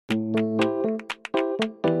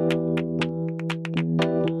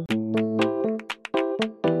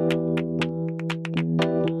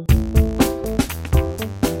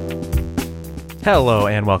Hello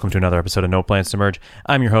and welcome to another episode of No Plans to Merge.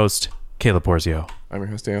 I'm your host, Caleb Porzio. I'm your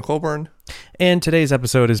host, Daniel Colburn. And today's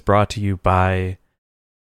episode is brought to you by...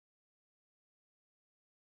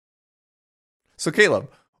 So, Caleb,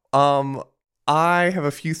 I have a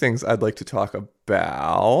few things I'd like to talk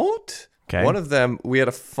about. Okay. One of them, we had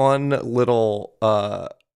a fun little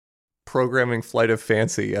programming flight of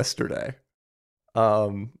fancy yesterday.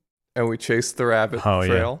 And we chased the rabbit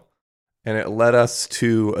trail. And it led us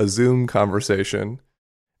to a Zoom conversation.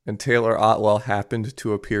 And Taylor Otwell happened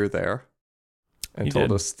to appear there and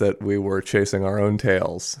told us that we were chasing our own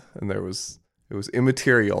tails. And it was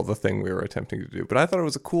immaterial, the thing we were attempting to do. But I thought it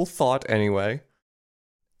was a cool thought anyway.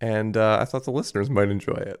 And I thought the listeners might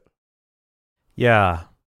enjoy it. Yeah,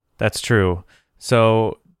 that's true.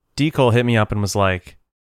 So D. Cole hit me up and was like,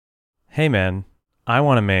 hey man, I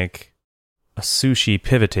want to make a sushi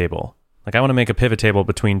pivot table. Like, I want to make a pivot table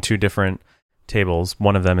between two different tables.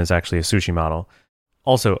 One of them is actually a sushi model.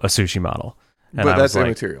 Also a sushi model. And but that's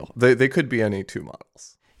immaterial. They could be any two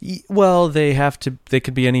models. Well, they have to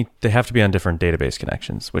be on different database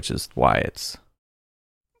connections, which is why it's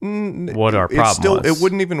what our problem was. It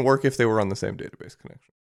wouldn't even work if they were on the same database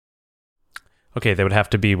connection. Okay, they would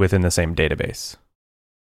have to be within the same database.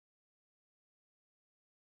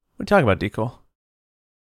 What are you talking about, D. Cole?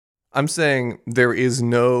 I'm saying there is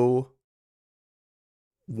no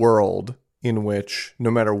world in which, no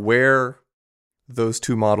matter where those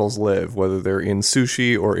two models live, whether they're in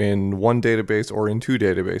sushi or in one database or in two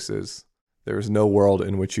databases, there is no world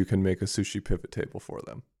in which you can make a sushi pivot table for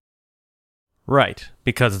them. Right,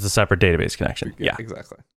 because it's a separate database connection. Yeah,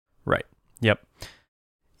 exactly. Right. Yep.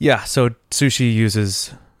 Yeah, so sushi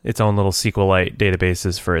uses its own little SQLite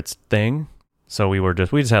databases for its thing. So we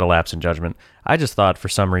just had a lapse in judgment. I just thought for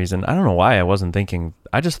some reason, I don't know why I wasn't thinking,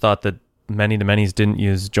 I just thought that many-to-manys didn't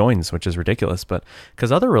use joins, which is ridiculous, but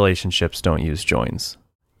because other relationships don't use joins,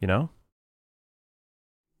 you know?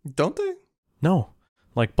 Don't they? No.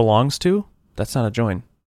 Like belongs to? That's not a join.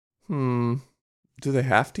 Do they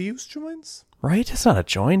have to use joins? Right? It's not a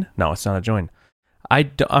join. No, it's not a join.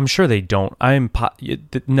 I'm sure they don't.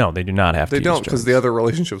 No, they do not have to use joins. They don't, because the other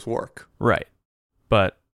relationships work. Right.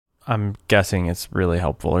 But I'm guessing it's really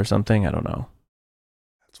helpful or something. I don't know.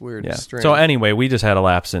 That's weird. Yeah. Strange. So anyway, we just had a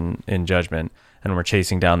lapse in judgment, and we're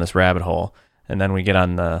chasing down this rabbit hole. And then we get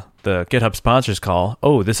on the GitHub sponsors call.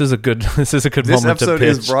 Oh, this is a good moment to pitch. This episode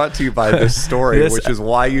is brought to you by this story, which is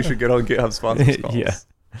why you should get on GitHub sponsors calls. Yeah.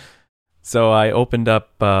 So I opened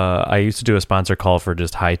up. I used to do a sponsor call for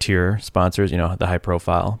just high tier sponsors, the high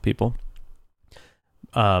profile people.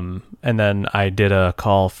 And then I did a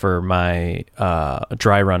call for my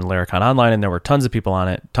dry run Laracon Online, and there were tons of people on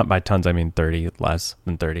it. By tons, I mean 30, less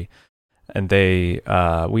than 30. And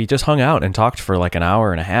we just hung out and talked for like an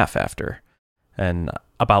hour and a half after, and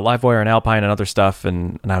about Livewire and Alpine and other stuff.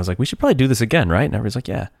 And I was like, we should probably do this again, right? And everybody's like,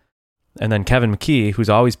 yeah. And then Kevin McKee, who's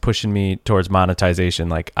always pushing me towards monetization,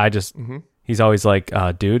 like he's always like,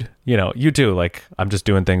 dude, you too. Like, I'm just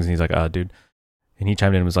doing things, and he's like, dude. And he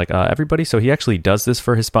chimed in and was like, everybody, so he actually does this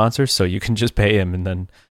for his sponsors, so you can just pay him and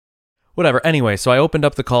then whatever. Anyway, so I opened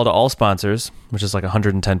up the call to all sponsors, which is like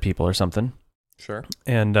 110 people or something. Sure.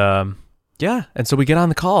 And yeah, and so we get on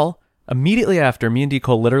the call. Immediately after, me and D.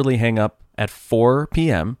 Cole literally hang up at 4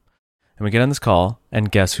 p.m. and we get on this call,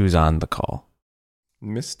 and guess who's on the call?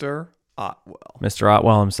 Mr. Otwell. Mr.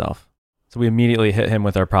 Otwell himself. So we immediately hit him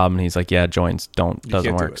with our problem, and he's like, yeah, joins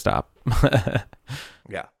doesn't work, stop.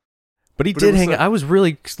 Yeah. But he did hang out. I was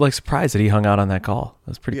really surprised that he hung out on that call.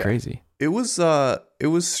 That was pretty crazy. It was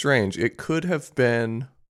strange. It could have been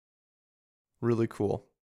really cool.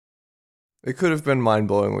 It could have been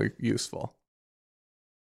mind-blowingly useful.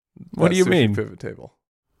 What do you mean? Pivot table.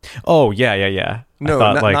 Oh, yeah. No,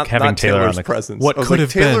 I thought, not having Taylor on the presence. What could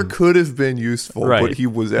have Taylor been? could have been useful, right. But he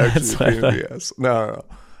was actually PBS. No.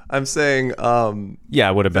 I'm saying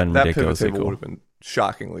it would have been that ridiculously pivot table cool. would have been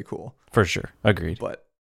shockingly cool. For sure. Agreed. But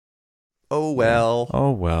oh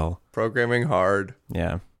well. Programming hard.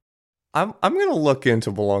 Yeah. I'm gonna look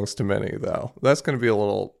into belongs to many though. That's gonna be a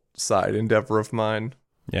little side endeavor of mine.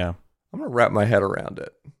 Yeah. I'm gonna wrap my head around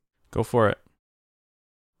it. Go for it.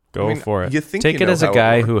 Go for it. You think Take you it know as a how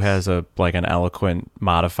guy it who works. has an eloquent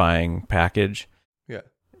modifying package. Yeah.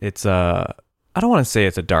 It's I don't want to say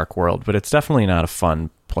it's a dark world, but it's definitely not a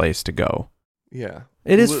fun place to go. Yeah.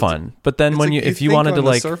 It is fun, but then when if you wanted to on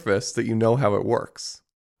the surface that you know how it works.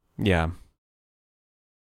 Yeah.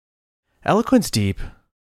 Eloquent's deep,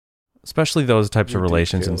 especially those types of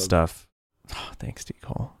relations and stuff. Oh, thanks, D.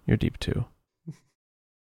 Cole. You're deep too.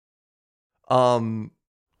 All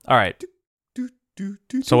right.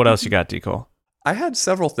 So what else you got, D. Cole? I had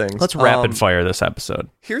several things. Let's rapid fire this episode.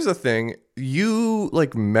 Here's the thing. You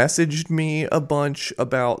like messaged me a bunch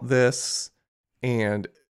about this, and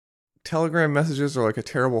Telegram messages are like a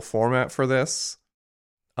terrible format for this.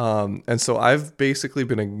 And so I've basically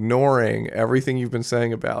been ignoring everything you've been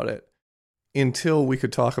saying about it until we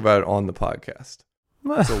could talk about it on the podcast.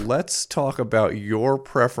 So let's talk about your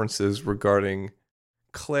preferences regarding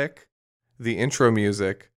Click, the intro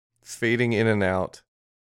music, fading in and out,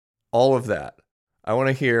 all of that. I want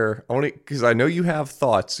to hear, because I know you have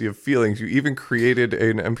thoughts, you have feelings. You even created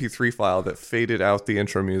an MP3 file that faded out the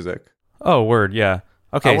intro music. Oh, word, yeah.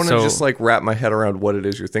 Okay, I want to just like wrap my head around what it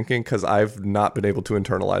is you're thinking, because I've not been able to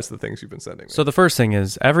internalize the things you've been sending me. So the first thing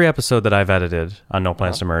is, every episode that I've edited on No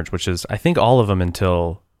Plans to Merge, which is, I think, all of them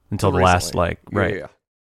until the recently. last, Yeah.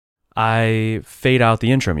 I fade out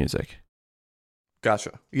the intro music.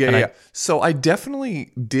 Gotcha. Yeah. So I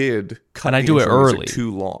definitely did cut and I the do it intro music early.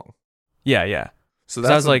 too long. Yeah. So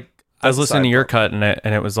I was listening to your cut, and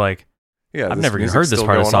it was like, I've never even heard this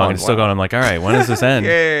part of the song, and it's still going. I'm like, all right, when does this end?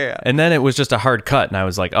 Yeah. And then it was just a hard cut, and I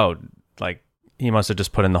was like, oh, like he must have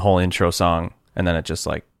just put in the whole intro song, and then it just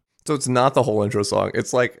like. So it's not the whole intro song.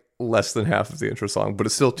 It's like less than half of the intro song, but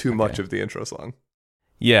it's still too much of the intro song.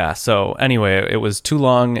 Yeah. So anyway, it was too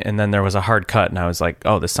long, and then there was a hard cut, and I was like,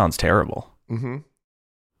 oh, this sounds terrible. Mm-hmm.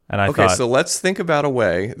 And I thought, so let's think about a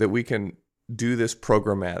way that we can do this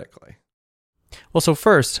programmatically. Well, so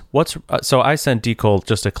first, so I sent Decole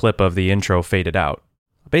just a clip of the intro faded out.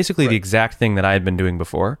 Basically the exact thing that I had been doing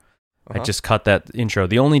before. I just cut that intro.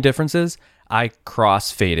 The only difference is I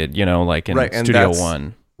cross-faded, like in Studio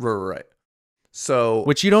One. Right. So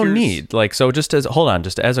which you don't need. Like, so just as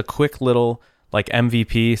a quick little like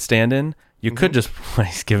MVP stand-in, you could just,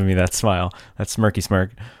 he's giving me that smile, that smirky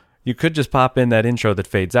smirk. You could just pop in that intro that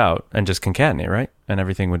fades out and just concatenate, right? And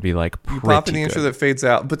everything would be like pretty You pop in the intro good. that fades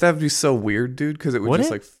out, but that would be so weird, dude, because it would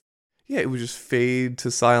it would just fade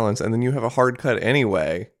to silence, and then you have a hard cut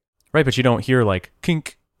anyway. Right, but you don't hear like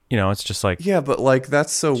kink. It's just like... Yeah, but like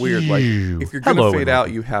that's so weird. Like if you're going to fade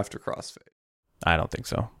out, you have to crossfade. I don't think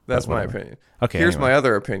so. That's my opinion. Okay, Here's my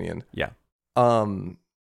other opinion. Yeah. I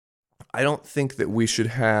don't think that we should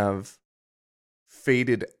have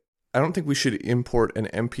faded... I don't think we should import an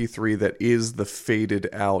MP3 that is the faded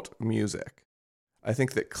out music. I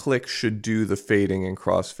think that Click should do the fading and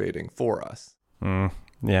crossfading for us. Yeah,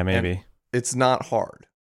 maybe. And it's not hard.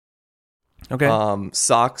 Okay.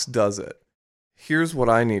 Socks does it. Here's what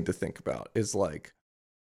I need to think about is like,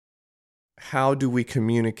 how do we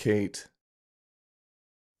communicate?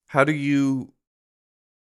 How do you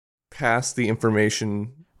pass the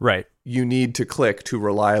information you need to Click to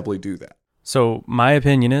reliably do that? So my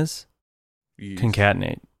opinion is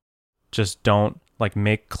concatenate. Just don't like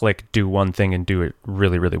make Click do one thing and do it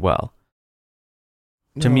really, really well.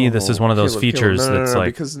 To me, this is one of those features that's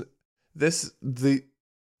like because the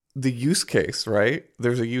use case, right?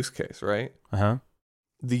 There's a use case, right?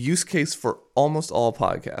 The use case for almost all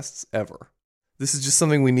podcasts ever. This is just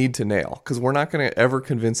something we need to nail because we're not going to ever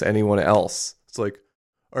convince anyone else. It's like,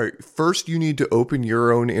 all right, first you need to open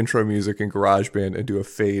your own intro music in GarageBand and do a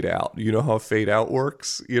fade out. You know how a fade out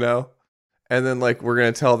works, And then like we're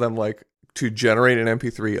going to tell them like to generate an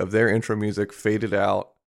MP3 of their intro music faded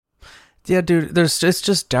out. Yeah, dude, it's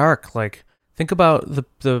just dark. Like think about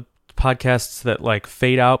the podcasts that like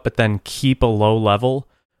fade out but then keep a low level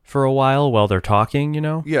for a while they're talking,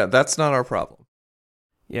 Yeah, that's not our problem.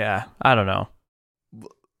 Yeah, I don't know.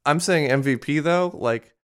 I'm saying MVP though,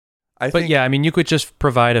 like you could just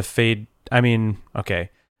provide a fade.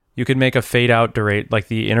 You could make a fade out like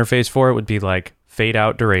the interface for it would be like fade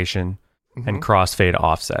out duration and crossfade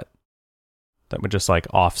offset. That would just like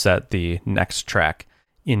offset the next track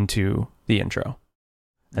into the intro.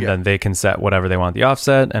 And then they can set whatever they want the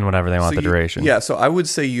offset and whatever they want the duration. Yeah, so I would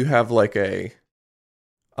say you have like a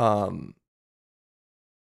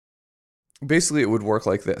basically it would work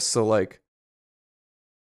like this. So like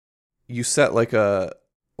you set like a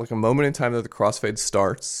moment in time that the crossfade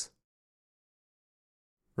starts,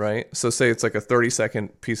 right? So say it's like a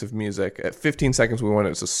 30-second piece of music. At 15 seconds, we want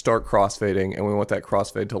it to start crossfading, and we want that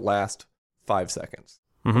crossfade to last 5 seconds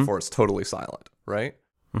before it's totally silent, right?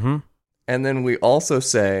 And then we also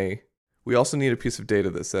need a piece of data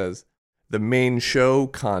that says the main show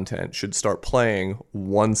content should start playing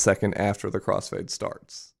 1 second after the crossfade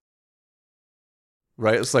starts.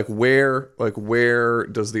 Right? It's like where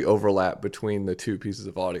does the overlap between the two pieces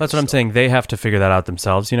of audio? That's what I'm saying. They have to figure that out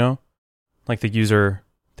themselves, Like the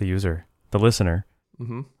listener.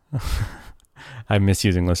 I'm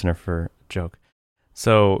misusing listener for a joke.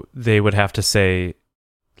 So they would have to say,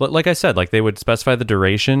 like I said, like they would specify the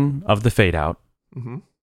duration of the fade out.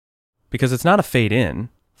 because it's not a fade in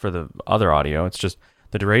for the other audio. It's just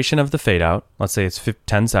the duration of the fade out. Let's say it's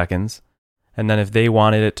 10 seconds. And then if they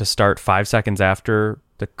wanted it to start 5 seconds after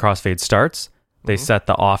the crossfade starts, they set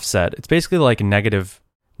the offset. It's basically like negative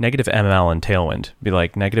ML and tailwind. Be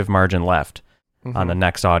like negative margin left on the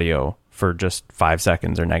next audio for just 5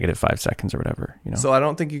 seconds or negative 5 seconds or whatever. So I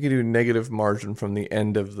don't think you can do negative margin from the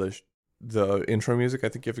end of the intro music. I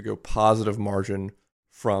think you have to go positive margin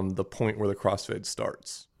from the point where the crossfade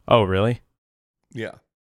starts. Oh, really? Yeah.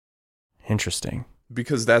 Interesting.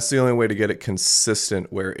 Because that's the only way to get it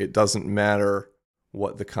consistent, where it doesn't matter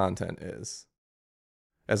what the content is.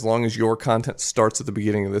 As long as your content starts at the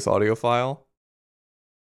beginning of this audio file,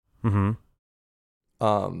 then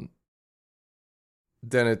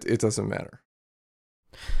it doesn't matter.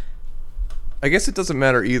 I guess it doesn't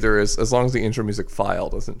matter either, as long as the intro music file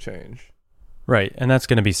doesn't change. Right, and that's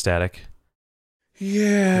going to be static.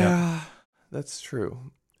 Yeah, that's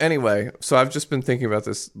true. Anyway, so I've just been thinking about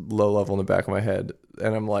this low level in the back of my head,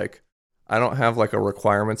 and I'm like, I don't have like a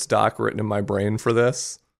requirements doc written in my brain for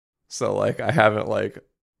this. So like I haven't like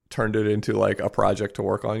turned it into like a project to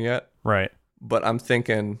work on yet. Right. But I'm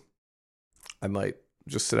thinking I might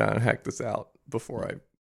just sit down and hack this out before I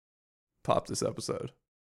pop this episode.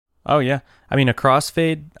 Oh yeah. I mean, a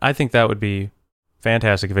crossfade, I think that would be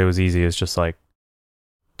fantastic if it was easy. It's just like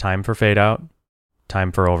time for fade out,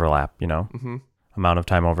 time for overlap, amount of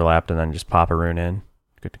time overlapped, and then just pop a rune in.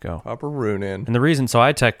 Good to go. Pop a rune in. And the reason, so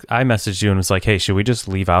I messaged you and was like, hey, should we just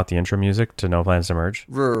leave out the intro music to No Plans to Merge?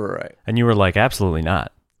 Right. And you were like, absolutely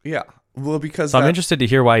not. Yeah. Well, because so I'm interested to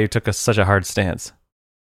hear why you took such a hard stance.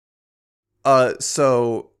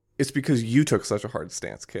 So it's because you took such a hard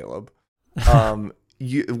stance, Caleb.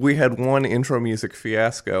 We had one intro music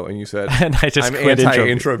fiasco, and you said, and I just I'm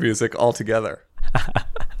anti-intro music altogether.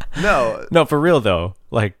 No, for real though.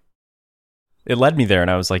 Like, it led me there,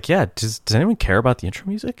 and I was like, yeah, does anyone care about the intro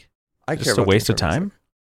music? I care. Just about a waste of time? Music.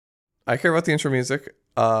 I care about the intro music.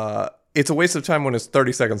 It's a waste of time when it's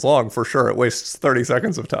 30 seconds long, for sure. It wastes 30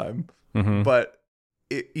 seconds of time. But,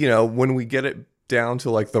 when we get it down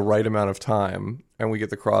to like the right amount of time and we get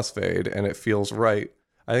the crossfade and it feels right,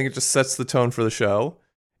 I think it just sets the tone for the show,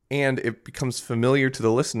 and it becomes familiar to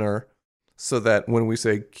the listener so that when we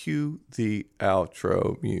say cue the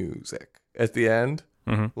outro music at the end,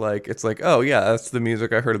 like it's like, oh yeah, that's the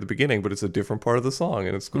music I heard at the beginning, but it's a different part of the song,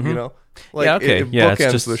 and it's it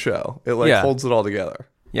bookends the show. It holds it all together.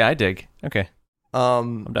 Yeah, I dig. Okay.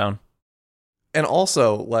 I'm down. And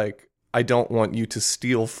also, like, I don't want you to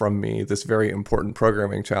steal from me this very important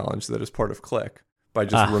programming challenge that is part of Click by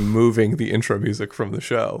just removing the intro music from the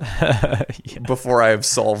show before I have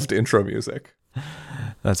solved intro music.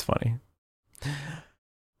 That's funny.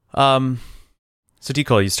 So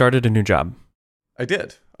D-Cole, you started a new job. I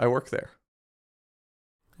did. I work there.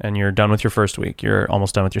 And you're done with your first week. You're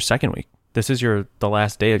almost done with your second week. This is the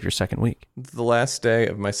last day of your second week. The last day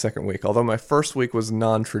of my second week. Although my first week was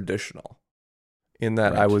non-traditional in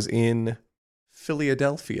that I was in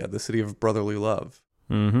Philadelphia, the city of brotherly love.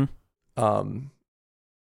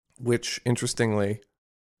 Which, interestingly,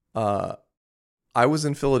 I was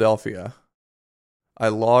in Philadelphia.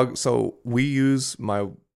 So we use my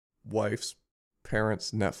wife's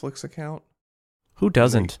parents' Netflix account. Who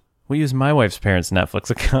doesn't? We use my wife's parents'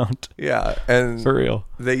 Netflix account. Yeah, and for real,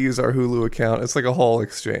 they use our Hulu account. It's like a whole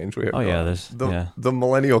exchange we have. There's the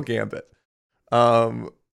millennial gambit.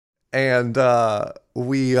 Anyway,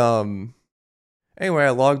 I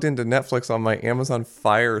logged into Netflix on my Amazon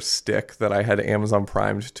Fire Stick that I had Amazon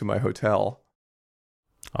Primed to my hotel.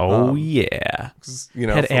 Oh yeah,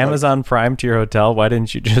 had Amazon Prime to your hotel. Why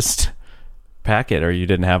didn't you just pack it, or you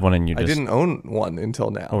didn't have one and I didn't own one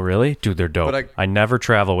until now. Oh really? Dude, they're dope. But I never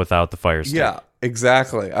travel without the Fire Stick. Yeah,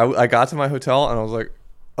 exactly. I got to my hotel and I was like,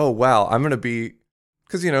 oh wow, I'm gonna be,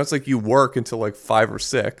 because it's like you work until like 5 or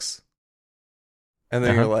 6, and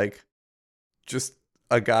then you're like just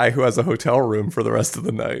a guy who has a hotel room for the rest of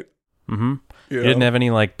the night. You didn't have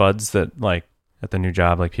any like buds that like at the new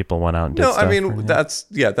job, like people went out and did stuff? No, I mean, that's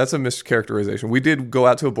a mischaracterization. We did go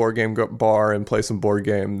out to a board game bar and play some board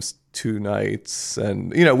games 2 nights,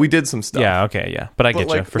 and we did some stuff. Yeah, okay, yeah. But I get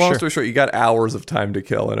you, for long sure. Story short, you got hours of time to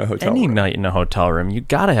kill in a hotel room. Night in a hotel room, you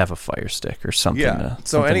gotta have a Fire Stick or something. Yeah.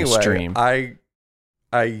 So anyway, I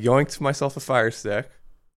yoinked myself a Fire Stick,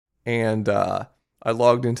 and I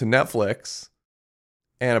logged into Netflix,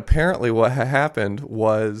 and apparently what happened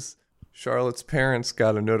was Charlotte's parents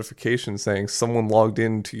got a notification saying someone logged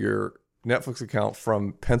into your Netflix account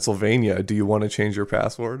from Pennsylvania. Do you want to change your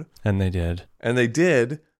password? And they did.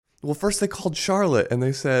 Well, first they called Charlotte and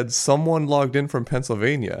they said someone logged in from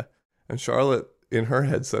Pennsylvania. And Charlotte in her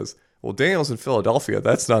head says, well, Daniel's in Philadelphia.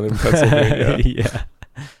 That's not in Pennsylvania. Yeah.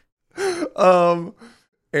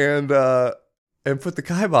 And put the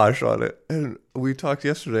kibosh on it. And we talked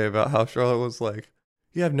yesterday about how Charlotte was like,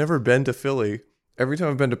 yeah, I've never been to Philly. Every time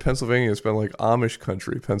I've been to Pennsylvania, it's been like Amish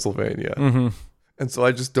country, Pennsylvania. Mm-hmm. And so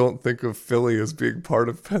I just don't think of Philly as being part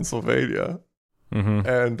of Pennsylvania. Mm-hmm.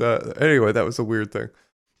 And anyway, that was a weird thing.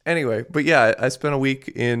 Anyway, but yeah, I spent a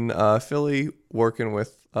week in Philly working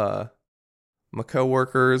with my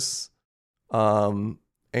coworkers. And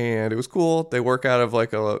it was cool. They work out of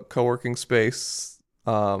like a co-working space.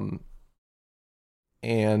 And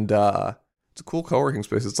it's a cool co-working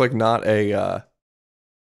space. It's like not a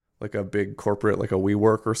like a big corporate, like a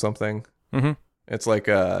WeWork or something. Mm-hmm. It's like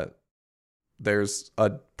there's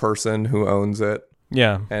a person who owns it.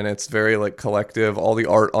 Yeah. And it's very like collective. All the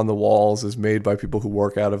art on the walls is made by people who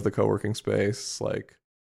work out of the co-working space. Like,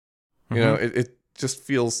 you know, it just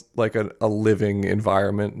feels like a living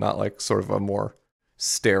environment, not like sort of a more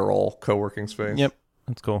sterile co-working space. Yep.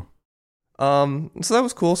 That's cool. So that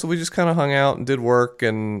was cool. So we just kind of hung out and did work,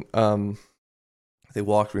 and they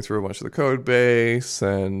walked me through a bunch of the code base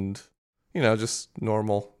and, you know, just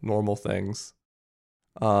normal things.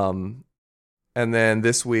 And then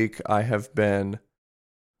this week I have been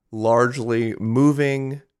largely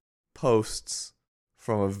moving posts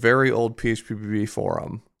from a very old PHPBB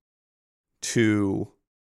forum to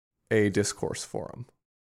a discourse forum.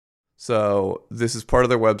 So this is part of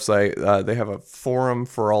their website. They have a forum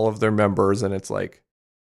for all of their members, and it's like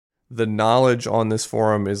the knowledge on this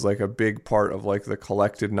forum is like a big part of like the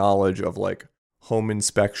collected knowledge of like home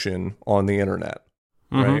inspection on the internet,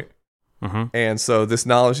 right? Mm-hmm. And so this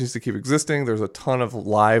knowledge needs to keep existing. There's a ton of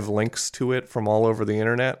live links to it from all over the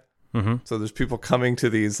internet. Mm-hmm. So there's people coming to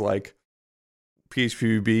these like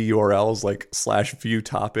PHP URLs like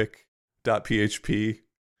 /viewtopic.php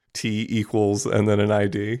t equals and then an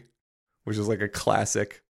ID, which is like a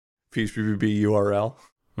classic PHP URL.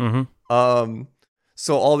 Mm-hmm.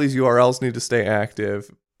 So all these URLs need to stay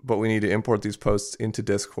active, but we need to import these posts into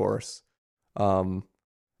Discourse.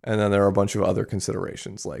 And then there are a bunch of other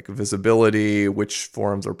considerations like visibility, which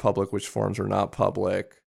forums are public, which forums are not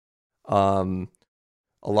public. A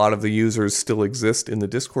lot of the users still exist in the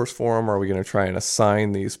Discourse forum. Are we going to try and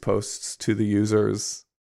assign these posts to the users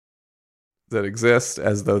that exist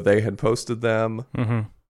as though they had posted them?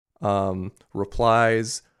 Mm-hmm.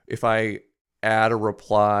 Replies. If I add a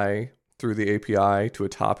reply through the API to a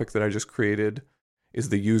topic that I just created, is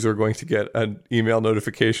the user going to get an email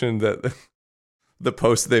notification that the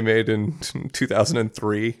post they made in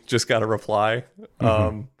 2003 just got a reply?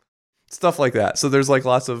 Mm-hmm. Stuff like that. So there's like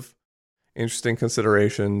lots of interesting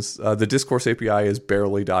considerations. The Discourse API is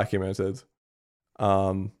barely documented.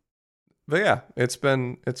 But yeah, it's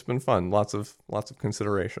been fun. Lots of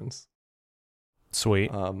considerations.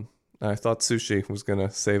 Sweet. I thought Sushi was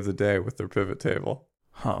gonna save the day with their pivot table.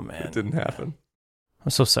 Oh man, it didn't happen.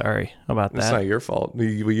 I'm so sorry about that. It's not your fault.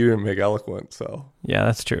 You didn't make Eloquent, so yeah,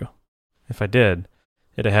 that's true. If I did,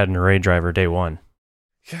 it'd have had an array driver day one.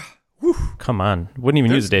 Yeah. Whew. Come on, wouldn't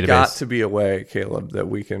even use a database. There's got to be a way, Caleb, that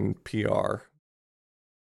we can PR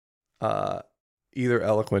either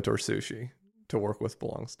Eloquent or Sushi to work with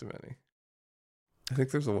Belongs to Many. I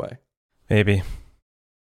think there's a way. Maybe.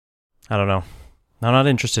 I don't know. I'm not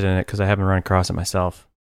interested in it because I haven't run across it myself.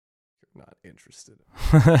 You're not interested.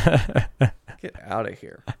 Get out of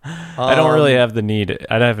here. I don't really have the need.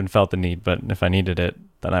 I haven't felt the need, but if I needed it,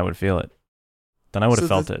 then I would feel it. Then I would have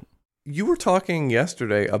felt it. You were talking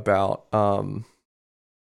yesterday about, I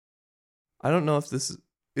don't know if this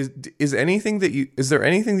is anything that is there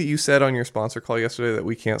anything that you said on your sponsor call yesterday that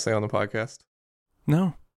we can't say on the podcast?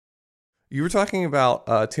 No. You were talking about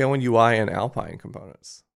Tailwind UI and Alpine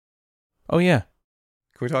components. Oh, yeah.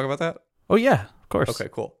 Can we talk about that? Oh, yeah, of course. Okay,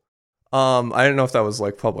 cool. I didn't know if that was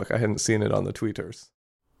like public. I hadn't seen it on the tweeters.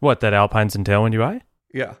 What, that Alpine's in Tailwind UI?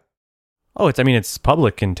 Yeah. Oh, it's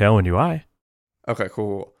public in Tailwind UI. Okay,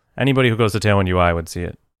 cool. Anybody who goes to Tailwind UI would see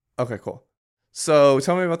it. Okay, cool. So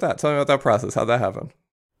tell me about that. Tell me about that process. How'd that happen?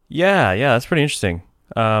 Yeah, that's pretty interesting.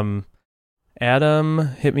 Adam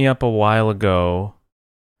hit me up a while ago.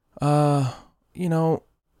 I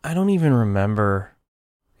don't even remember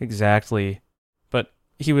exactly, but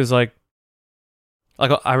he was like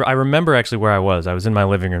I remember actually where I was. I was in my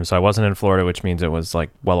living room, so I wasn't in Florida, which means it was like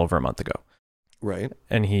well over a month ago. Right.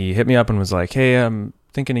 And he hit me up and was like, "Hey, I'm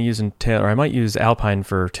thinking of using I might use Alpine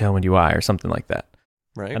for Tailwind UI or something like that."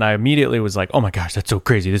 Right. And I immediately was like, "Oh my gosh, that's so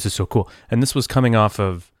crazy. This is so cool." And this was coming off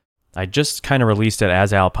of, I just kind of released it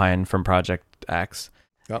as Alpine from Project X.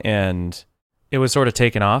 Yep. And it was sort of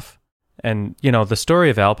taken off. And, the story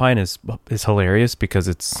of Alpine is hilarious because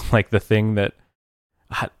it's like the thing that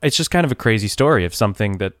it's just kind of a crazy story of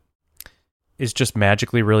something that is just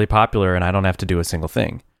magically really popular and I don't have to do a single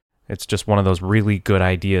thing. It's just one of those really good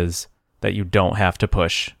ideas that you don't have to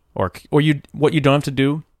push, what you don't have to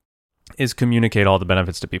do is communicate all the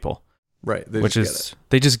benefits to people. Right. They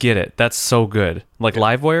just get it. That's so good. Like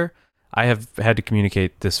Livewire, I have had to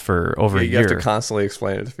communicate this for over a year. You have to constantly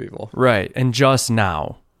explain it to people. Right. And just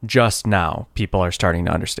now, people are starting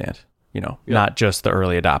to understand, not just the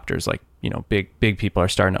early adopters, like, big people are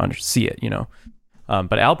starting to see it,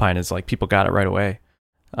 but Alpine is like, people got it right away.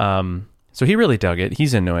 So he really dug it.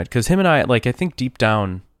 He's into it because him and I, like, I think deep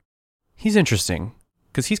down, he's interesting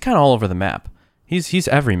because he's kind of all over the map. He's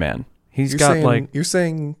everyman. You're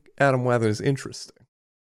saying Adam Weathers interesting.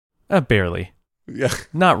 Barely. Yeah.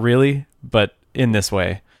 Not really, but in this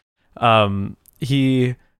way.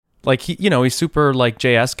 He's super like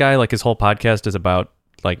JS guy. Like his whole podcast is about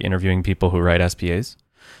like interviewing people who write SPAs.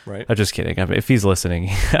 Right. I'm just kidding. If he's listening,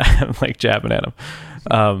 I'm like jabbing at him.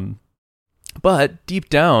 But deep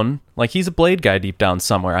down, like he's a Blade guy deep down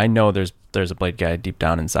somewhere. I know there's a Blade guy deep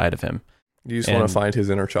down inside of him. You just want to find his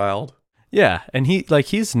inner child. Yeah, and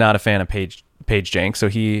he's not a fan of PageJank, so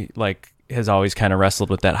he like has always kind of wrestled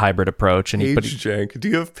with that hybrid approach. And PageJank. Do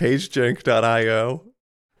you have PageJank.io?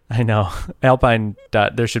 I know. Alpine.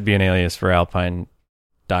 There should be an alias for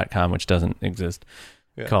Alpine.com, which doesn't exist.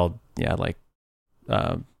 Yeah. Called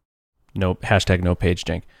no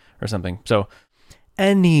PageJank or something. So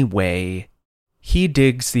anyway, he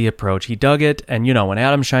digs the approach. He dug it, and when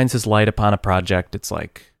Adam shines his light upon a project, it's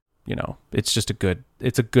like, it's just a good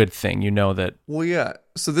thing. That. Well, yeah.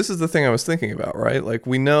 So this is the thing I was thinking about, right? Like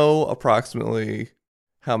we know approximately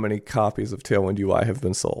how many copies of Tailwind UI have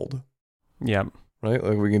been sold. Yeah. Right?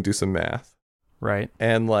 Like we can do some math. Right.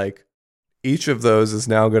 And like each of those is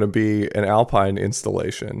now going to be an Alpine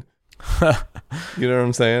installation. You know what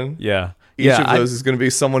I'm saying? Yeah. Each of those is going to be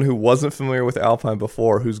someone who wasn't familiar with Alpine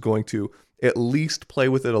before, who's going to at least play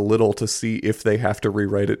with it a little to see if they have to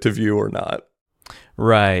rewrite it to Vue or not.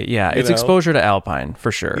 Right. Yeah. It's exposure to Alpine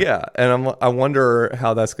for sure. Yeah. And I wonder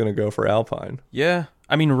how that's going to go for Alpine. Yeah.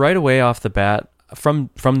 I mean, right away off the bat, from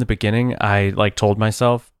the beginning, I like told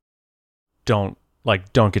myself, don't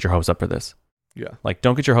get your hopes up for this. Yeah. Like,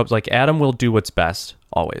 don't get your hopes. Like, Adam will do what's best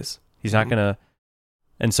always. He's not going to.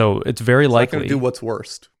 And so it's very likely. He's not going to do what's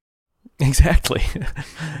worst. Exactly.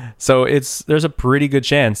 So there's a pretty good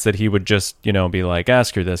chance that he would just, be like,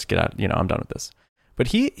 screw this, get out, I'm done with this. But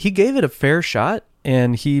he gave it a fair shot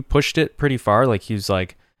and he pushed it pretty far. Like he's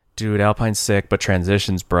like, dude, Alpine's sick, but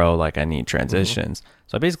transitions, bro, like I need transitions. Mm-hmm.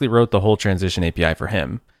 So I basically wrote the whole transition API for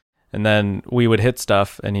him. And then we would hit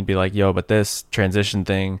stuff and he'd be like, yo, but this transition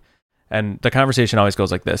thing. And the conversation always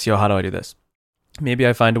goes like this. Yo, how do I do this? Maybe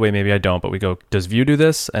I find a way, maybe I don't, but we go, does Vue do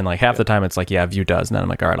this? And like half the time it's like, yeah, Vue does. And then I'm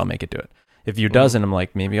like, all right, I'll make it do it. If Vue doesn't, I'm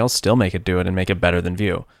like, maybe I'll still make it do it and make it better than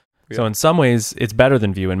Vue. Yeah. So in some ways it's better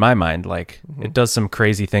than Vue in my mind. Like it does some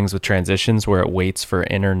crazy things with transitions where it waits for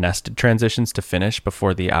inner nested transitions to finish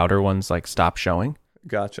before the outer ones like stop showing.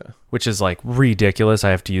 Gotcha. Which is like ridiculous. I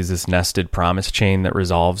have to use this nested promise chain that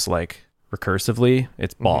resolves like recursively.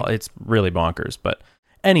 It's it's really bonkers. But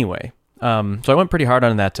anyway, so I went pretty hard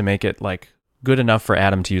on that to make it like good enough for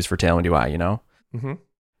Adam to use for Tailwind UI, Mm-hmm.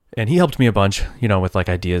 And he helped me a bunch, with like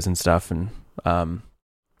ideas and stuff. And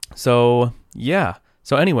so, yeah.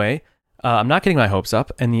 So anyway, I'm not getting my hopes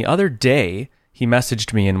up. And the other day, he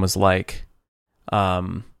messaged me and was like,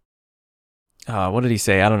 what did he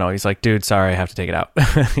say? I don't know. He's like, dude, sorry, I have to take it out.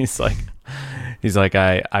 He's like,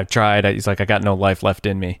 I've tried. He's like, I got no life left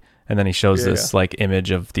in me. And then he shows this like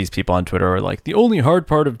image of these people on Twitter who are like, the only hard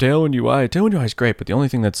part of Tailwind UI is great, but the only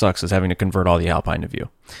thing that sucks is having to convert all the Alpine to Vue.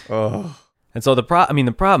 Oh. And so the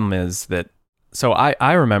problem is that, so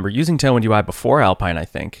I remember using Tailwind UI before Alpine, I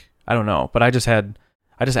think. I don't know, but I just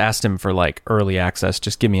asked him for like early access,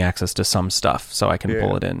 just give me access to some stuff so I can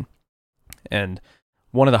pull it in. And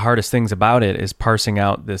one of the hardest things about it is parsing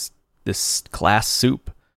out this class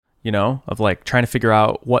soup, of like trying to figure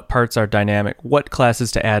out what parts are dynamic, what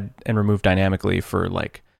classes to add and remove dynamically for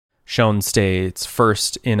like shown states,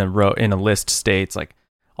 first in a list states, like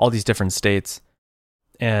all these different states.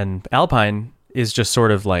 And Alpine is just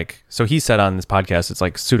sort of like, so he said on this podcast, it's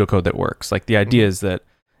like pseudocode that works. Like the idea is that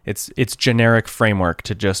it's generic framework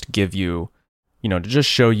to just give you, to just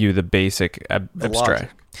show you the basic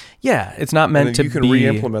abstract. Yeah, it's not meant to be. You can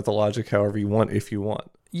re-implement the logic however you want if you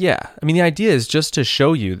want. Yeah, I mean the idea is just to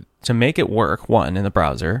show you, to make it work, one, in the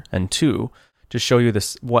browser, and two, to show you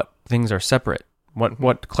this, what things are separate,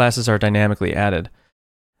 what classes are dynamically added.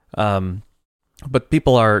 But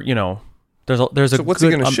people are, there's a. So what's he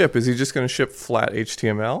going to ship? Is he just going to ship flat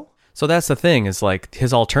HTML? So that's the thing, is like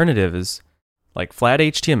his alternative is like flat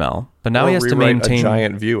HTML, but now he has to maintain a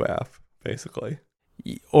giant Vue app, basically.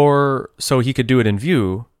 Or so he could do it in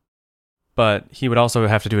Vue, but he would also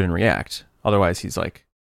have to do it in React. Otherwise, he's like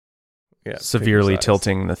severely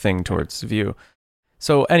tilting the thing towards Vue.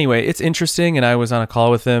 So anyway, it's interesting, and I was on a call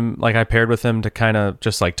with him. Like I paired with him to kind of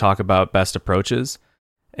just like talk about best approaches,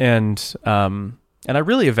 and I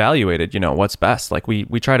really evaluated, what's best. Like we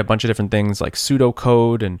tried a bunch of different things, like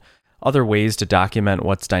pseudocode and other ways to document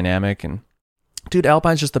what's dynamic. And dude,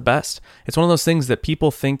 Alpine's just the best. It's one of those things that people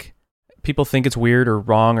think it's weird or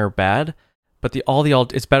wrong or bad, but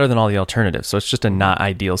it's better than all the alternatives. So it's just a not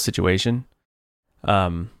ideal situation.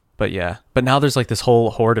 But now there's like this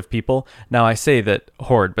whole horde of people. Now I say that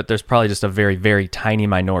horde, but there's probably just a very, very tiny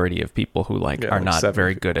minority of people who are not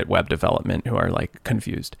very good at web development, who are like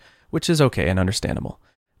confused, which is okay and understandable.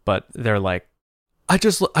 But they're like, I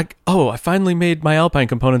finally made my Alpine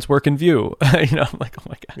components work in Vue. I'm like, oh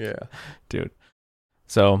my God. Yeah. Dude.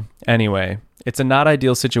 So anyway, it's a not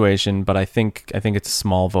ideal situation, but I think it's a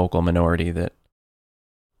small vocal minority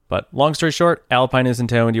but long story short, Alpine is in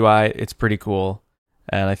Tailwind UI. It's pretty cool.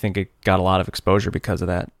 And I think it got a lot of exposure because of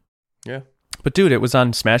that. Yeah. But dude, it was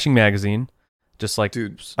on Smashing Magazine. Just like,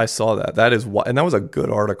 dude, I saw that. And that was a good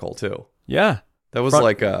article too. Yeah. That was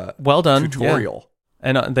like a well done tutorial.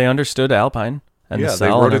 Yeah. And they understood Alpine. And they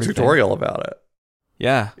wrote a tutorial about it.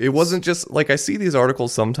 Yeah. It wasn't just like, I see these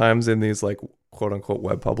articles sometimes in these like quote unquote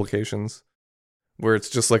web publications where it's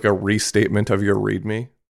just like a restatement of your README.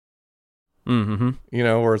 Mm-hmm.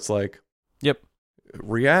 Where it's like, yep,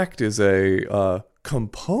 React is a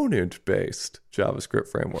component-based JavaScript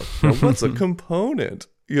framework. Now, what's a component?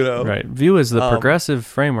 Right. Vue is the progressive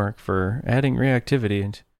framework for adding reactivity.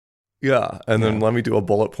 And then let me do a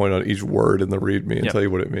bullet point on each word in the README and tell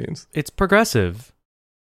you what it means. It's progressive.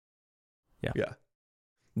 Yeah.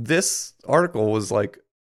 This article was like,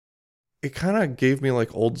 it kind of gave me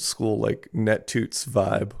like old school like NetToots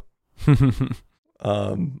vibe.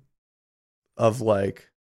 Of like,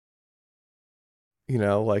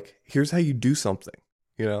 like here's how you do something,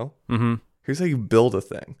 Mm-hmm. Here's how you build a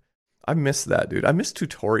thing. I miss that, dude. I miss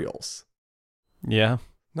tutorials. Yeah.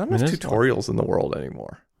 Not enough tutorials in the world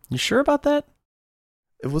anymore. You sure about that?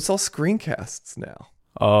 It was all screencasts now.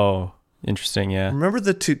 Oh, interesting. Yeah. Remember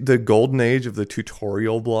the golden age of the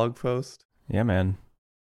tutorial blog post? Yeah, man.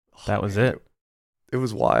 That was it. It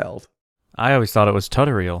was wild. I always thought it was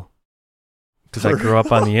tutorial because I grew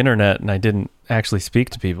up on the internet and I didn't actually speak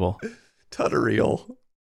to people. Tutorial.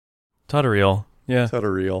 Yeah.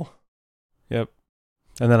 Tutorial. Yep.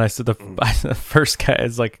 And then I said the first guy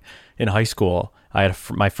is like in high school. I had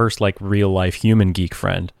my first like real life human geek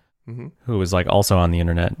friend who was like also on the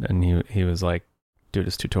internet, and he was like, "Dude,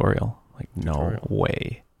 it's tutorial." Like, no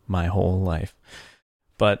way, my whole life.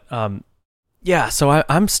 But so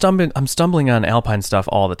I'm stumbling on Alpine stuff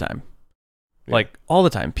all the time. Yeah. Like all the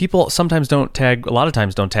time. People sometimes a lot of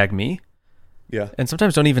times don't tag me. Yeah. And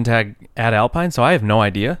sometimes don't even tag at Alpine, so I have no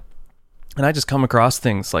idea. And I just come across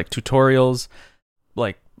things like tutorials,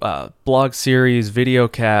 like blog series, video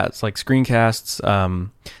casts, like screencasts.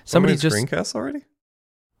 Somebody just screencasts already?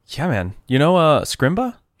 Yeah, man.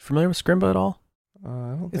 Scrimba? Familiar with Scrimba at all? I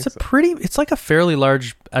don't it's think so. It's like a fairly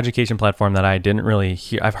large education platform that I didn't really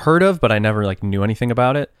hear. I've heard of, but I never like knew anything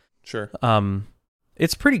about it. Sure.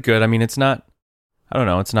 It's pretty good. I mean, it's not, I don't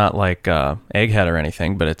know, it's not like Egghead or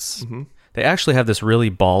anything, but it's, they actually have this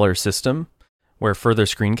really baller system where for their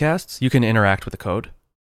screencasts, you can interact with the code.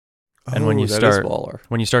 And when you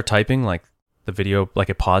start typing, like the video, like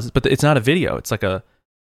it pauses, but it's not a video. It's like a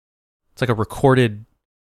recorded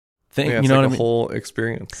thing. Yeah, it's you know like what I mean? Whole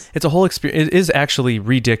experience. It's a whole experience. It is actually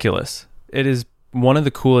ridiculous. It is one of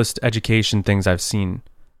the coolest education things I've seen.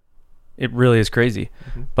 It really is crazy.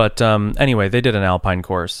 But anyway, they did an Alpine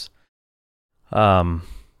course.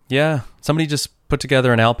 Somebody just put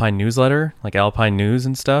together an Alpine newsletter, like Alpine News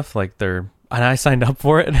and stuff. And I signed up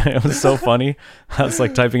for it. It was so funny. I was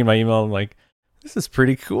like typing in my email. I'm like, this is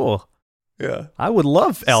pretty cool. Yeah. I would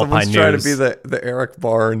love Alpine News. Someone's trying to be the Eric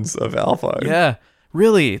Barnes of Alpine. Yeah.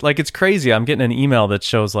 Really. Like, it's crazy. I'm getting an email that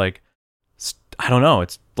shows like, I don't know.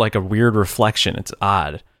 It's like a weird reflection. It's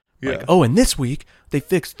odd. Yeah. Like, oh, and this week they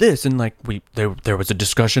fixed this, and like there was a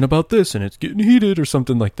discussion about this, and it's getting heated or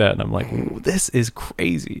something like that. And I'm like, this is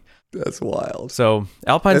crazy. That's wild. So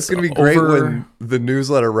Alpine's going to be great when the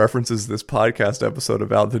newsletter references this podcast episode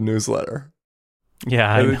about the newsletter.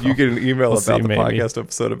 Yeah, and then you get an email about the podcast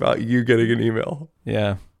episode about you getting an email.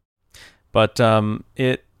 Yeah, but I know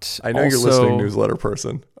you're listening, newsletter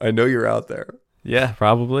person. I know you're out there. Yeah,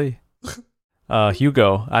 probably.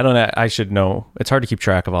 Hugo, I should know. It's hard to keep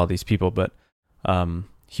track of all these people, but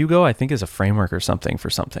Hugo, I think, is a framework or something for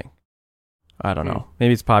something. I don't know.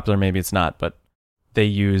 Maybe it's popular, maybe it's not, but they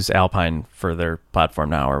use Alpine for their platform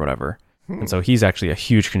now or whatever. And so he's actually a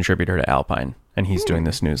huge contributor to Alpine, and he's doing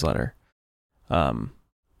this newsletter.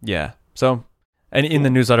 Yeah. So, and in the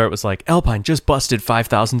newsletter, it was like, Alpine just busted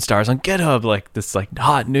 5,000 stars on GitHub. Like, this like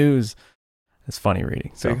hot news. It's funny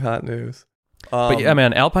reading. So. Big hot news. But yeah,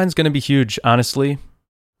 man, Alpine's going to be huge, honestly.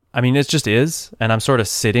 I mean, it just is, and I'm sort of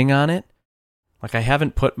sitting on it. Like, I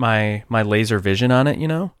haven't put my laser vision on it, you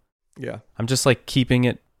know? Yeah. I'm just like keeping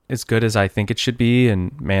it as good as I think it should be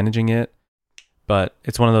and managing it. But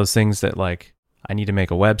it's one of those things that like, I need to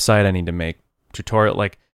make a website. I need to make tutorial.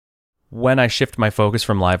 Like when I shift my focus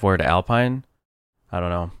from Livewire to Alpine, I don't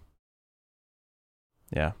know.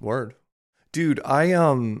 Yeah. Word. Dude,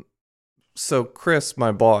 so Chris,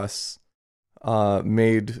 my boss,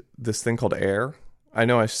 made this thing called Air. I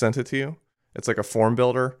know I sent it to you. It's like a form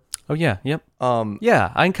builder. Oh yeah, yep.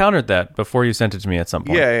 Yeah, I encountered that before you sent it to me at some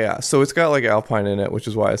point. Yeah. So it's got like Alpine in it, which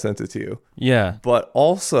is why I sent it to you. Yeah. But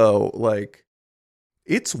also, like,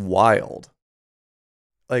 it's wild.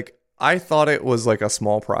 Like, I thought it was like a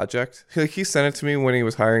small project. He sent it to me when he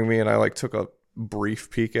was hiring me, and I like took a brief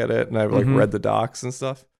peek at it, and I like read the docs and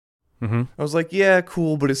stuff. I was like, yeah,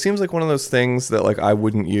 cool, but it seems like one of those things that like I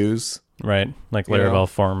wouldn't use. Right, like Laravel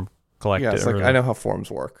form collector. Yeah, it's like I know how forms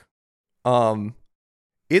work.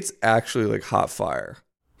 It's actually like hot fire.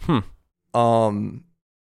 And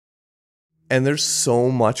there's so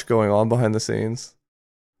much going on behind the scenes.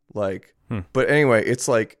 Like, but anyway, it's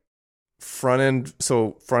like front end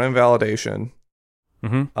validation,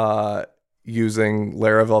 using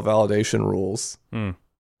Laravel validation rules.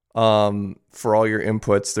 For all your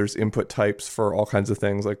inputs, there's input types for all kinds of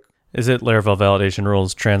things. Like, is it Laravel validation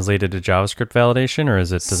rules translated to JavaScript validation, or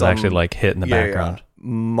is it does it actually like hit in the background? Yeah.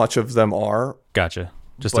 Much of them are. Gotcha.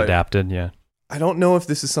 Just adapted, yeah. I don't know if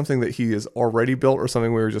this is something that he has already built or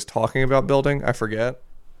something we were just talking about building. I forget.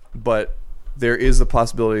 But there is the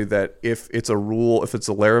possibility that if it's a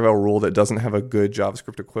Laravel rule that doesn't have a good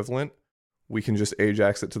JavaScript equivalent, we can just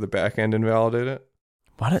Ajax it to the back end and validate it.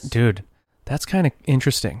 Dude, that's kind of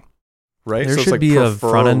interesting. Right? There so should like be a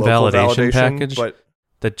front-end validation package but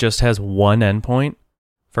that just has one endpoint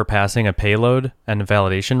for passing a payload and a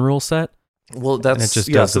validation rule set. Well, that's so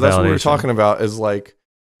that's what we were talking about is like,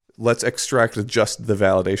 let's extract just the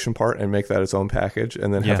validation part and make that its own package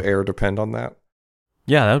and then have Air depend on that.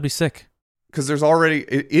 Yeah, that would be sick. Because there's already,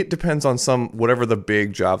 it depends on whatever the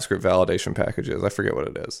big JavaScript validation package is. I forget what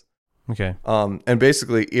it is. Okay. And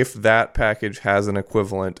basically, if that package has an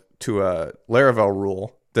equivalent to a Laravel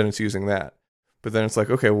rule, then it's using that. But then it's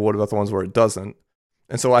like, okay, well, what about the ones where it doesn't?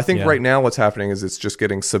 And so I think right now what's happening is it's just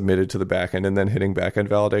getting submitted to the backend and then hitting backend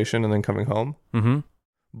validation and then coming home.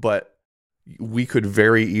 But we could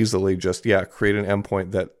very easily just, create an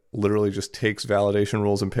endpoint that literally just takes validation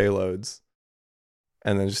rules and payloads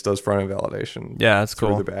and then just does front-end validation. Yeah, that's through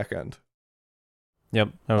cool. the backend. Yep.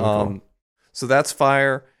 That would be cool. So that's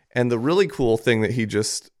fire. And the really cool thing that he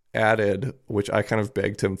just added, which I kind of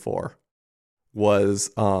begged him for,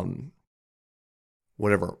 was model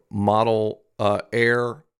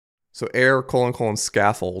Air. So Air :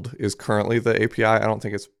 scaffold is currently the API. I don't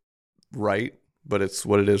think it's right, but it's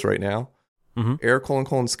what it is right now. Air :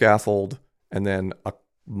 scaffold and then a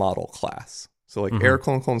model class. So like Air :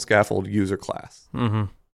 scaffold user class.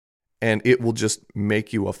 And it will just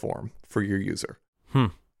make you a form for your user.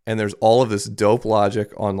 And there's all of this dope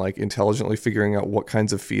logic on like intelligently figuring out what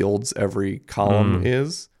kinds of fields every column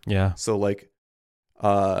is. Yeah. So like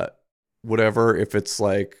whatever, if it's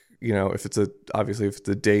like, you know, if it's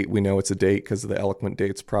a date, we know it's a date because of the eloquent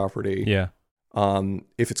dates property. Yeah.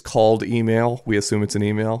 If it's called email, we assume it's an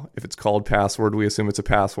email. If it's called password, we assume it's a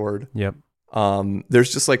password. Yep.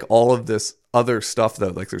 There's just like all of this other stuff though.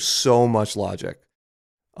 Like there's so much logic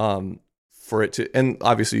for it to, and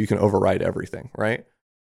obviously you can override everything, right?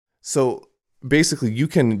 So basically you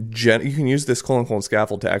can use this :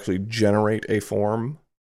 scaffold to actually generate a form,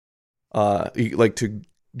 like to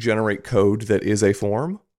generate code that is a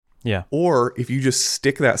form. Yeah. Or if you just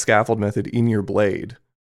stick that scaffold method in your blade,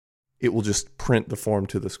 it will just print the form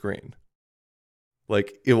to the screen.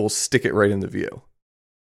 Like it will stick it right in the view,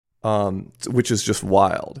 which is just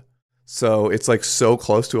wild. So it's like so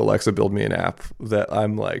close to Alexa build me an app that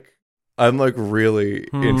I'm like really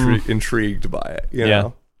intrigued by it. You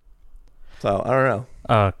know? So I don't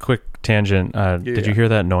know. Quick tangent. Did you hear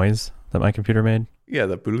that noise that my computer made? Yeah,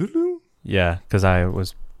 the yeah, because I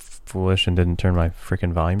was foolish and didn't turn my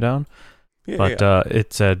freaking volume down.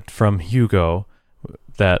 It said from Hugo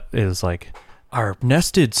that is like, are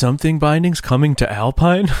nested something bindings coming to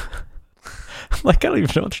Alpine? Like, I don't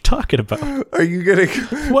even know what they're talking about. Are you getting...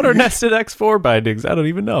 What are nested X4 bindings? I don't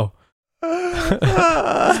even know.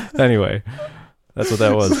 Anyway, that's what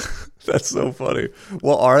that was. That's so funny.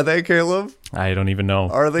 Well, are they, Caleb? I don't even know.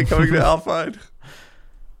 Are they coming to Alpine?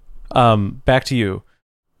 Back to you,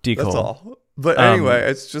 Decol. That's all. But anyway,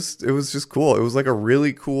 it was just cool. It was like a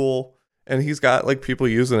really cool, and he's got like people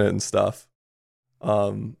using it and stuff.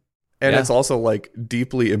 And it's also like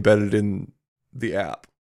deeply embedded in the app,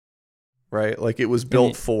 right? Like it was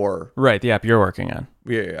built for the app you're working on.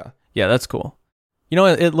 Yeah, that's cool. You know,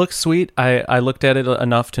 it looks sweet. I looked at it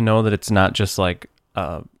enough to know that it's not just like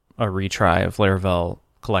a retry of Laravel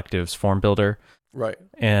Collective's form builder, right?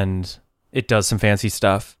 And it does some fancy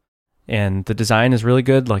stuff, and the design is really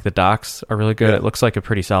good. Like the docs are really good. Yeah. It looks like a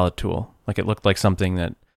pretty solid tool. Like it looked like something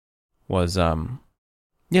that was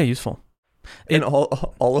useful. And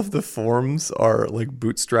all of the forms are like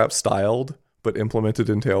Bootstrap styled, but implemented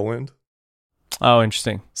in Tailwind. Oh,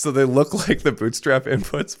 interesting. So they look like the Bootstrap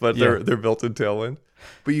inputs, but they're built in Tailwind.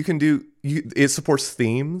 But you can it supports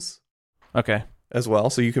themes. Okay. As well.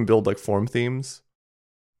 So you can build like form themes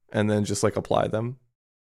and then just like apply them.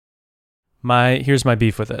 Here's my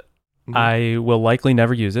beef with it. Mm-hmm. I will likely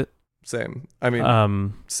never use it. Same. I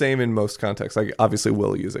mean, same in most contexts. I obviously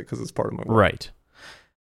will use it because it's part of my work. Right.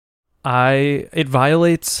 It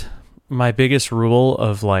violates my biggest rule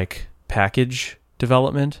of like package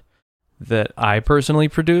development that I personally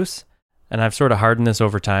produce, and I've sort of hardened this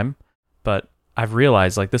over time, but I've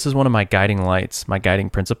realized like this is one of my guiding lights, my guiding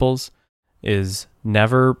principles is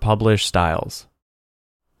never publish styles.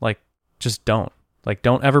 Like just don't. Like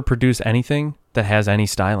don't ever produce anything that has any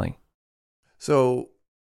styling. So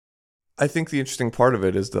I think the interesting part of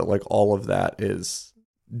it is that like all of that is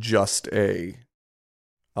just a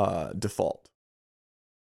default.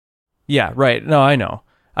 Yeah, right. No, I know.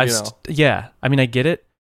 I mean, I get it,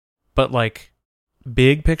 but like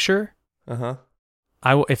big picture,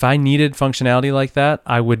 if I needed functionality like that,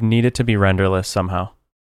 I would need it to be renderless somehow,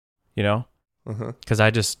 you know? Because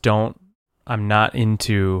I just I'm not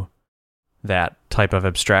into that type of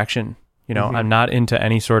abstraction, you know? I'm not into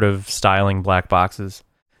any sort of styling black boxes.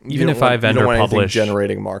 Even if I vendor publish,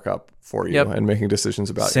 generating markup for you and making decisions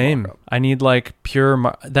about same. Markup. I need like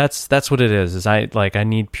pure. That's what it is. I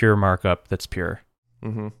need pure markup that's pure.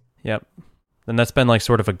 Yep. And that's been like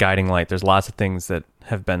sort of a guiding light. There's lots of things that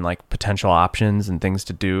have been like potential options and things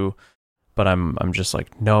to do, but I'm just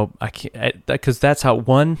like nope. I can't because that's how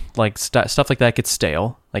stuff like that gets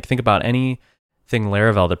stale. Like think about anything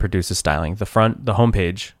Laravel that produces styling. The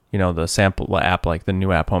homepage, you know, the sample app, like the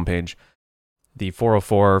new app homepage. The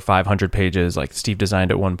 404, 500 pages, like Steve designed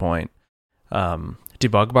at one point.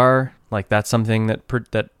 Debug bar, like that's something that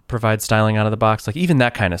provides styling out of the box. Like even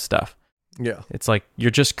that kind of stuff. Yeah. It's like you're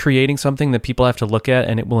just creating something that people have to look at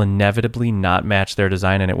and it will inevitably not match their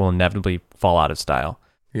design and it will inevitably fall out of style.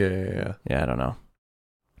 Yeah, I don't know.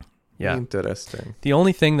 Yeah. Interesting. The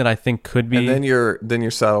only thing that I think could be... And then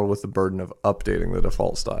you're saddled with the burden of updating the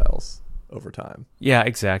default styles over time. Yeah,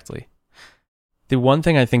 exactly. The one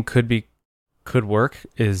thing I think could work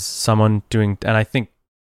is someone doing, and I think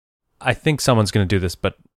someone's going to do this,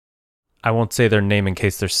 but I won't say their name in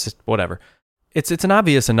case there's whatever. It's an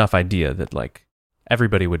obvious enough idea that like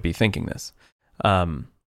everybody would be thinking this.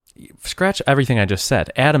 Scratch everything I just said.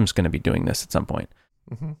 Adam's going to be doing this at some point.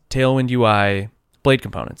 Tailwind UI blade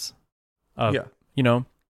components. You know,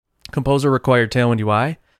 Composer required Tailwind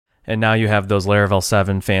UI, and now you have those Laravel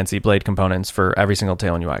 7 fancy blade components for every single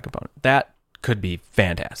Tailwind UI component. That could be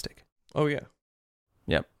fantastic. Oh yeah.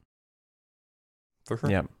 Yep. For sure.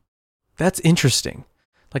 Yep. That's interesting.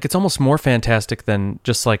 Like it's almost more fantastic than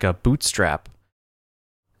just like a Bootstrap.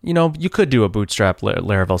 You know, you could do a Bootstrap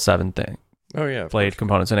Laravel 7 thing. Oh yeah. Blade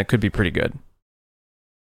components, and it could be pretty good.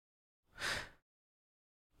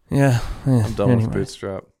 Yeah. I'm done with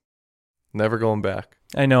Bootstrap. Never going back.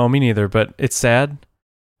 I know, me neither, but it's sad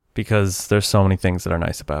because there's so many things that are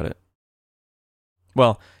nice about it.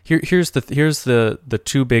 Well, here's the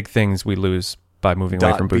two big things we lose by moving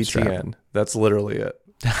away from Bootstrap. .btn. That's literally it.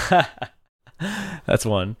 That's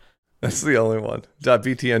one. That's the only one.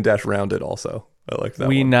 .btn-rounded also. I like that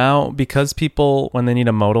one. Now, because people, when they need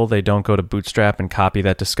a modal, they don't go to Bootstrap and copy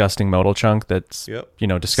that disgusting modal chunk that's,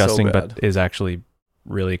 disgusting, so but is actually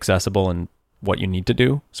really accessible and what you need to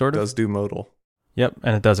do, sort of. It does do modal. Yep,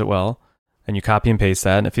 and it does it well. And you copy and paste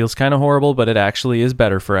that, and it feels kind of horrible, but it actually is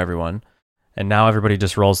better for everyone. And now everybody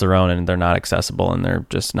just rolls their own, and they're not accessible, and they're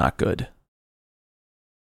just not good.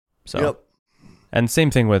 So, yep. And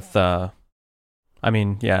same thing with, that's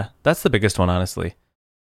the biggest one, honestly.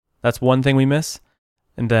 That's one thing we miss.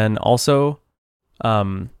 And then also,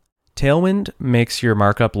 Tailwind makes your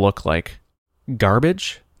markup look like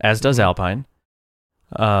garbage, as does Alpine.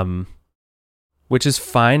 which is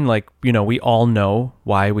fine. Like, we all know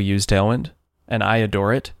why we use Tailwind, and I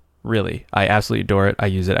adore it. Really, I absolutely adore it. I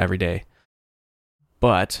use it every day.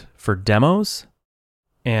 But for demos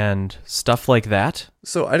and stuff like that.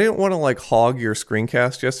 So I didn't want to like hog your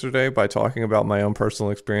screencast yesterday by talking about my own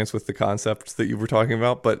personal experience with the concepts that you were talking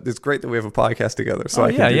about, but it's great that we have a podcast together, so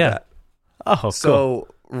I can do that. Oh, so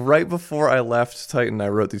cool. Right before I left Titan, I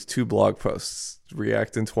wrote these 2 blog posts,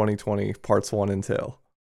 React in 2020, parts 1 and 2,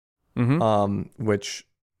 which,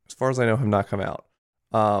 as far as I know, have not come out.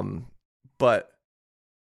 But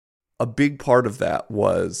a big part of that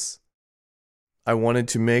was I wanted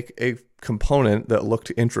to make a component that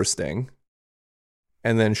looked interesting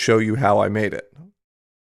and then show you how I made it.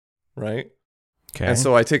 Right? Okay. And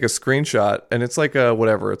so I take a screenshot, and it's like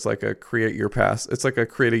it's like a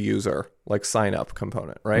create a user, like sign up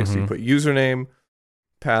component, right? So you put username,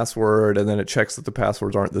 password, and then it checks that the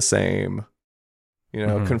passwords aren't the same,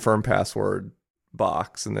 confirm password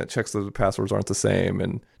box, and it checks that the passwords aren't the same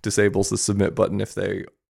and disables the submit button if the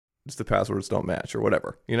passwords don't match or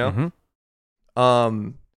whatever,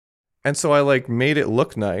 And so I like made it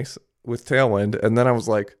look nice with Tailwind, and then I was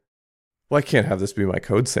like, well, I can't have this be my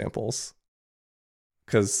code samples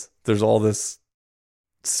because there's all this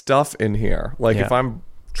stuff in here. Like if I'm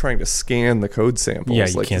trying to scan the code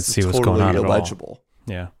samples, you can't see what's going on illegible.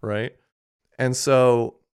 At all. Yeah. Right. And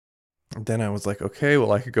so then I was like, okay,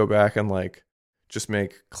 well, I could go back and like just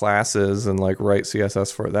make classes and like write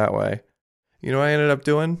CSS for it that way. You know what I ended up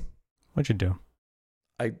doing? What'd you do?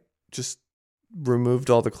 I just removed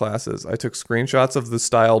all the classes. I took screenshots of the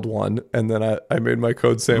styled one, and then I made my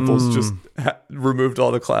code samples, just removed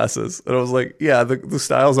all the classes. And I was like, yeah, the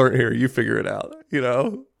styles aren't here. You figure it out,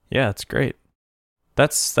 Yeah, it's great.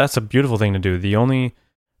 That's a beautiful thing to do. The only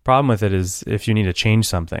problem with it is if you need to change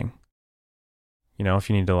something. If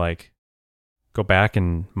you need to like go back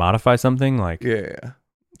and modify something, like yeah.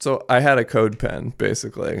 So I had a code pen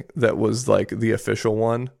basically that was like the official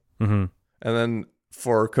one, and then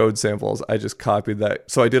for code samples, I just copied that.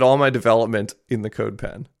 So I did all my development in the code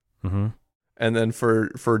pen. And then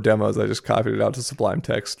for demos, I just copied it out to Sublime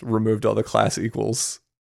Text, removed all the class equals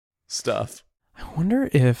stuff. I wonder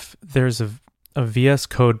if there's a VS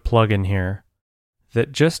Code plugin here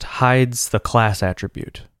that just hides the class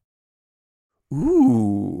attribute.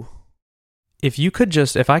 Ooh. If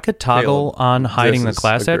I could toggle on hiding the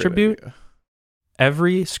class attribute,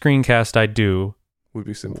 every screencast I do would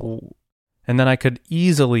be simple. And then I could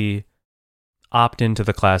easily opt into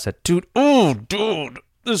the class dude,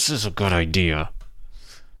 this is a good idea.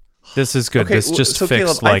 This is good. Okay, this just so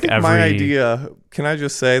fixed Caleb, like I think every... my idea, can I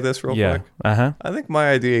just say this real quick? Uh-huh. I think my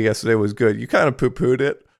idea yesterday was good. You kind of poo-pooed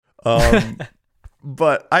it.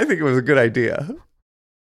 But I think it was a good idea.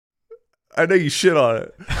 I know you shit on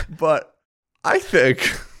it, but I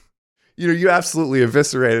think, you absolutely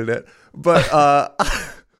eviscerated it. But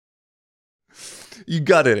you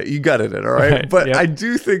gutted it, all right? But I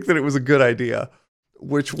do think that it was a good idea,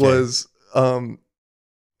 which was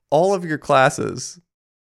all of your classes,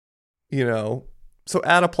 so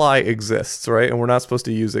add apply exists, right? And we're not supposed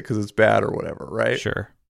to use it because it's bad or whatever, right?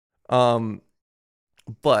 Sure.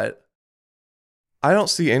 But I don't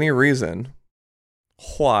see any reason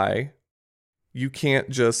why you can't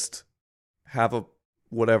just have a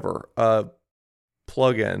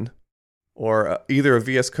plugin or either a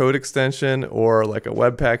VS Code extension or like a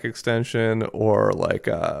Webpack extension or like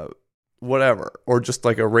whatever, or just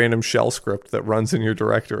like a random shell script that runs in your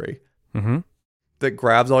directory that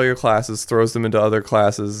grabs all your classes, throws them into other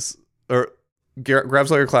classes, or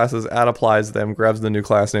grabs all your classes, add applies them, grabs the new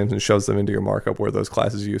class names and shoves them into your markup where those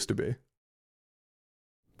classes used to be.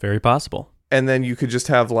 Very possible. And then you could just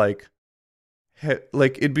have like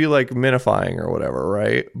it'd be like minifying or whatever,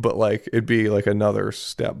 right? But like it'd be like another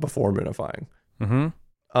step before minifying.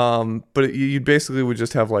 But you basically would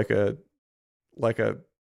just have like a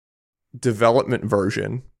development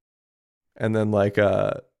version and then like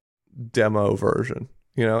a demo version,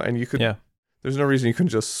 and you could, there's no reason you couldn't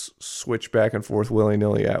just switch back and forth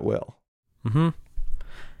willy-nilly at will.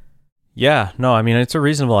 Yeah, no, I mean, it's a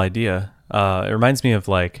reasonable idea. It reminds me of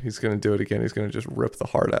like... He's going to do it again. He's going to just rip the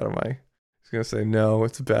heart out of my... He's going to say, no,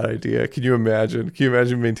 it's a bad idea. Can you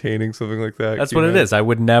imagine maintaining something like that? That's what it is. I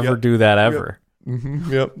would never do that ever.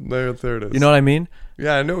 Yep. There it is. You know what I mean?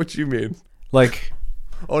 Yeah, I know what you mean. Like...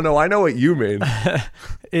 Oh, no, I know what you mean.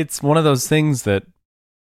 It's one of those things that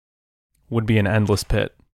would be an endless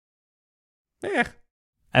pit. Yeah.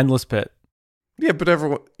 Endless pit. Yeah, but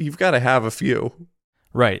you've got to have a few.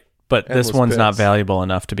 Right. But endless this one's pits. Not valuable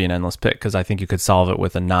enough to be an endless pit because I think you could solve it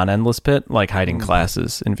with a non-endless pit, like hiding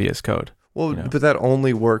classes in VS Code. Well, but that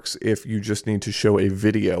only works if you just need to show a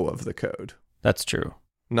video of the code. That's true.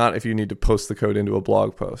 Not if you need to post the code into a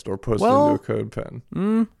blog post or post it into a code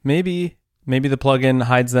pen. Maybe the plugin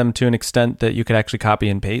hides them to an extent that you could actually copy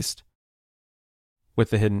and paste with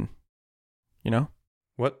the hidden,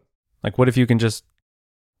 What? Like, what if you can just...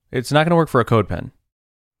 It's not going to work for a code pen.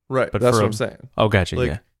 Right, but that's what I'm saying. Oh,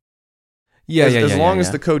 gotcha, yeah. As long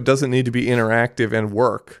as the code doesn't need to be interactive and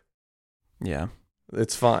work. Yeah.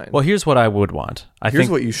 It's fine. Well, here's what I would want. Here's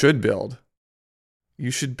what you should build.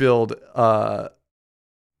 You should build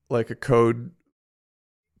like a code,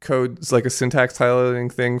 like a syntax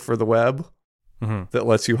highlighting thing for the web that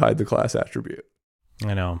lets you hide the class attribute.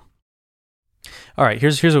 I know. All right,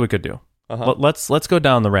 here's what we could do. Let's go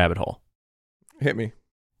down the rabbit hole. Hit me.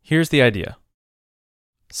 Here's the idea.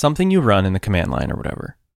 Something you run in the command line or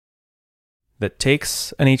whatever that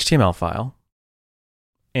takes an HTML file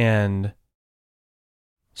and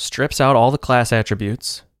strips out all the class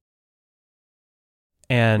attributes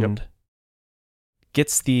and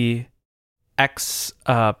gets the X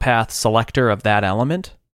path selector of that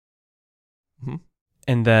element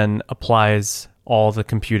and then applies all the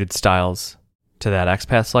computed styles to that X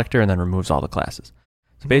path selector and then removes all the classes.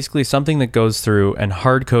 So basically something that goes through and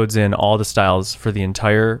hard codes in all the styles for the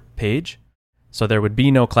entire page. So there would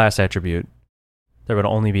be no class attribute. There would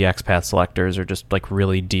only be X path selectors or just like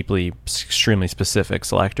really deeply, extremely specific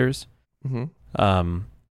selectors.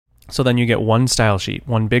 So then you get one style sheet,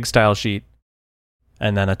 one big style sheet,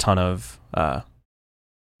 and then a ton of, and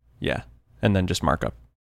then just markup.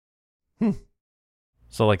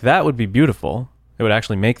 So like that would be beautiful. It would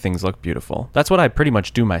actually make things look beautiful. That's what I pretty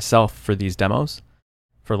much do myself for these demos.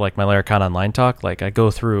 For like my Laracon Online talk, like I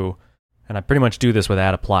go through and I pretty much do this with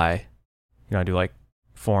add apply. I do like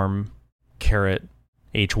form caret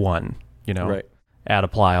H1, right. Add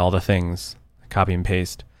apply all the things, copy and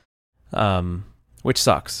paste, which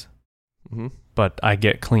sucks. But I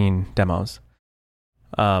get clean demos.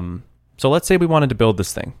 So let's say we wanted to build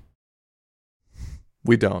this thing.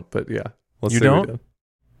 We don't, but yeah. You don't?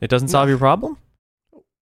 It doesn't solve your problem?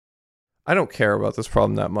 I don't care about this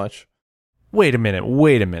problem that much. Wait a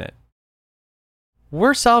minute.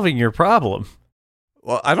 We're solving your problem.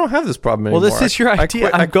 Well, I don't have this problem anymore. Well, this is your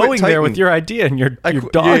idea. I'm going there with your idea, and you're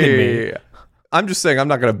dogging me. Yeah. I'm just saying I'm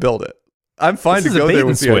not going to build it. I'm fine to go there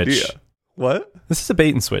with the idea. What? This is a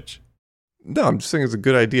bait and switch. No, I'm just saying it's a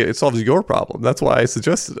good idea. It solves your problem. That's why I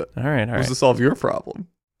suggested it. All right. It was to solve your problem.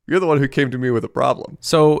 You're the one who came to me with a problem.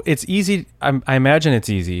 So it's easy. I imagine it's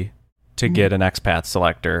easy to get an XPath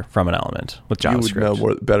selector from an element with JavaScript. You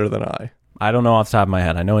would know better than I. I don't know off the top of my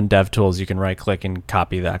head. I know in DevTools you can right-click and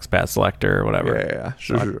copy the XPath selector or whatever. Yeah.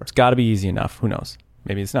 Sure. It's got to be easy enough. Who knows?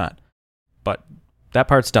 Maybe it's not. But that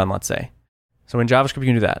part's done, let's say. So in JavaScript, you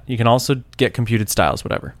can do that. You can also get computed styles,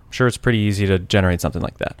 whatever. I'm sure it's pretty easy to generate something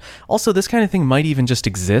like that. Also, this kind of thing might even just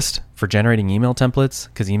exist for generating email templates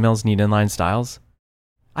because emails need inline styles.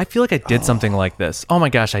 I feel like I did something like this. Oh my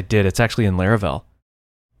gosh, I did. It's actually in Laravel.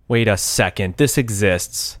 Wait a second. This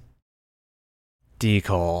exists.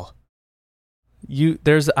 Decol.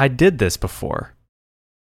 I did this before.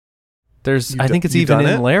 I think it's even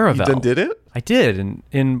in Laravel. You did it? I did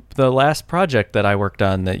in the last project that I worked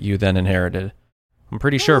on that you then inherited. I'm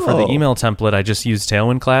pretty sure for the email template I just used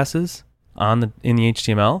Tailwind classes in the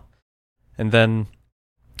HTML, and then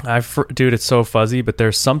dude, it's so fuzzy. But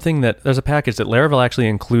there's a package that Laravel actually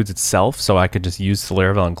includes itself, so I could just use the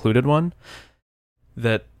Laravel included one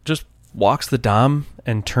that just walks the DOM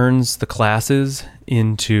and turns the classes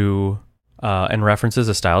into and references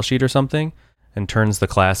a style sheet or something, and turns the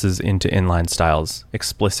classes into inline styles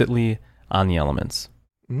explicitly on the elements.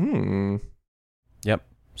 Yep.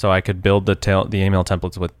 So I could build the email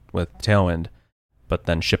templates with Tailwind, but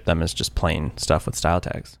then ship them as just plain stuff with style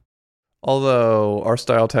tags. Although our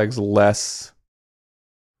style tags less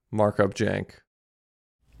markup jank.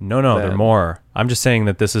 No, they're more. I'm just saying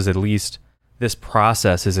that this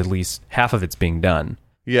process is at least half of it's being done.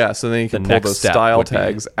 Yeah, so then you can pull those style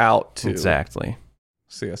tags out to exactly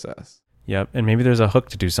CSS. Yep, and maybe there's a hook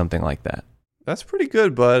to do something like that. That's pretty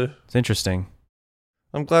good, bud. It's interesting.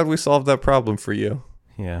 I'm glad we solved that problem for you.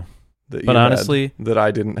 Yeah. But honestly, that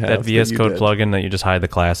I didn't have. That VS Code plugin that you just hide the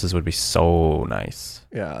classes would be so nice.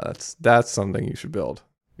 Yeah, that's something you should build.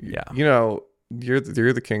 Yeah. You're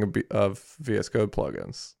the king of VS Code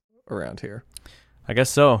plugins around here. I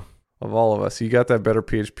guess so. Of all of us, you got that Better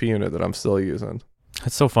PHP unit that I'm still using.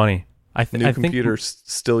 That's so funny. I think computers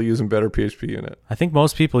still using Better PHP unit. I think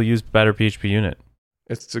most people use Better PHP unit.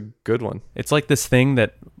 It's a good one. It's like this thing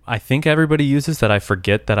that I think everybody uses that I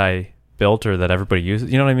forget that I built or that everybody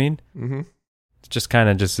uses. You know what I mean? Mm-hmm. It just kind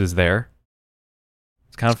of is there.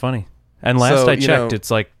 It's kind of funny. And last I checked, it's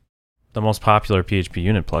like the most popular PHP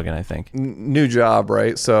unit plugin, I think. New job,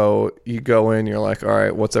 right? So you go in, you're like, all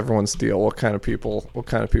right, what's everyone's deal? What kind of people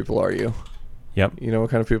are you? Yep. You know what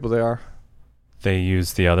kind of people they are? They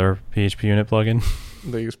use the other PHP unit plugin.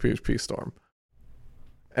 They use PHP Storm.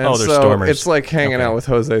 And they're stormers. It's like hanging out with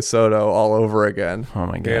Jose Soto all over again. Oh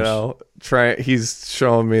my gosh. You know, he's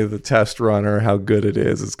showing me the test runner, how good it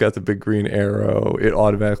is. It's got the big green arrow. It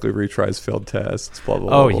automatically retries failed tests, blah, blah,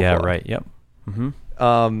 blah. Oh, blah, yeah, blah. right. Yep.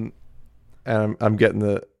 Mm-hmm. And I'm getting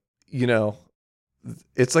the, you know,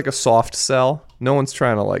 it's like a soft sell. No one's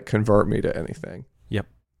trying to like convert me to anything. Yep.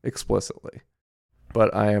 Explicitly.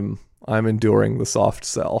 But I'm enduring the soft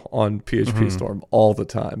sell on PHP Storm all the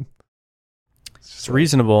time. It's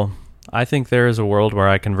reasonable. I think there is a world where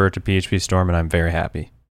I convert to PHP Storm and I'm very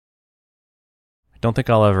happy. I don't think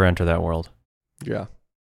I'll ever enter that world. Yeah.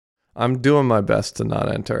 I'm doing my best to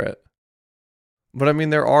not enter it. But I mean,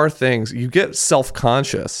 there are things, you get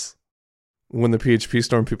self-conscious when the PHP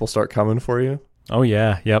Storm people start coming for you. Oh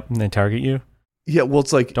yeah, yep, and they target you. Yeah, well,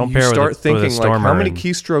 it's like don't you start thinking like, how many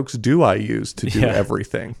keystrokes do I use to do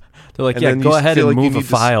everything? They're like, yeah, go ahead and move a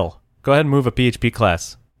file. Go ahead and move a PHP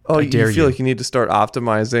class. Oh, you feel like you need to start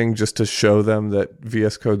optimizing just to show them that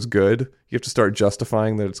VS Code's good. You have to start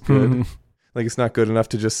justifying that it's good. Like, it's not good enough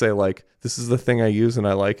to just say, like, this is the thing I use and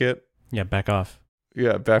I like it. Yeah, back off.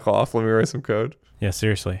 Yeah, back off. Let me write some code. Yeah,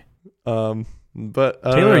 seriously. But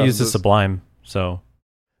Taylor uses Sublime, so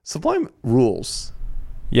Sublime rules.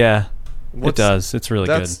 Yeah, it does. It's really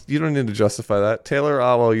good. You don't need to justify that. Taylor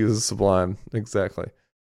Otwell uses Sublime. Exactly.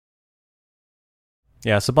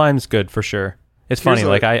 Yeah, Sublime's good for sure. It's funny,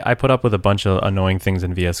 like I put up with a bunch of annoying things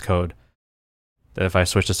in VS Code that if I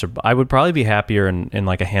switched to Sublime, I would probably be happier in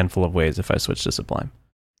like a handful of ways if I switched to Sublime.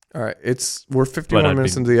 All right, we're 51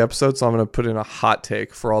 minutes into the episode, so I'm going to put in a hot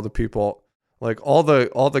take for all the people, like all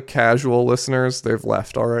the casual listeners. They've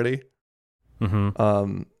left already.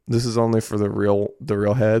 Mm-hmm. This is only for the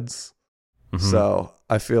real heads. Mm-hmm. So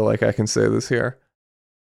I feel like I can say this here.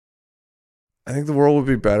 I think the world would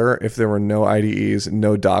be better if there were no IDEs,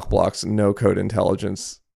 no doc blocks, no code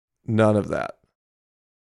intelligence, none of that.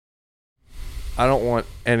 I don't want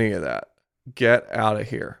any of that. Get out of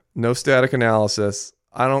here. No static analysis.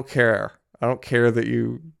 I don't care. I don't care that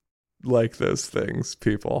you like those things,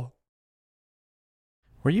 people.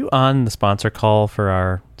 Were you on the sponsor call for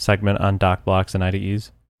our segment on doc blocks and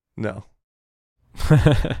IDEs? No.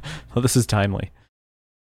 Well, this is timely.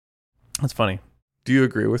 That's funny. Do you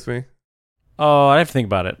agree with me? Oh, I have to think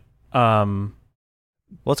about it.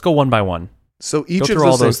 Let's go one by one. So each go through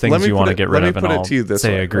all those things you want to get rid of, and I'll say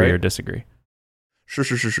way, agree right? or disagree. Sure.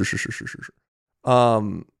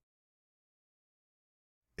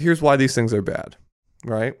 Here's why these things are bad,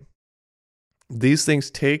 right? These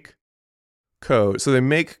things take code, so they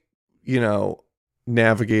make,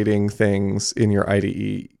 navigating things in your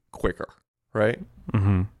IDE quicker, right?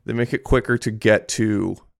 Mm-hmm. They make it quicker to get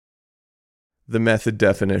to the method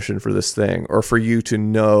definition for this thing, or for you to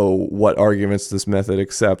know what arguments this method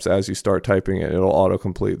accepts as you start typing it. It'll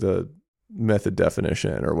autocomplete the method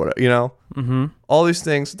definition or whatever, Mm-hmm. All these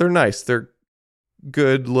things, they're nice. They're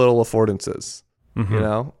good little affordances,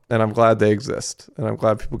 mm-hmm. And I'm glad they exist, and I'm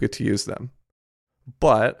glad people get to use them.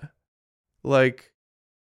 But,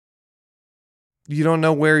 you don't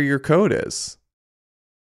know where your code is.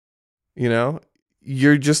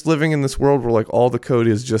 You're just living in this world where, all the code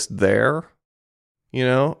is just there,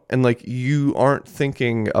 and, you aren't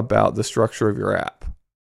thinking about the structure of your app.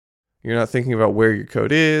 You're not thinking about where your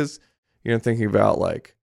code is. You're not thinking about,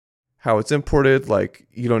 how it's imported.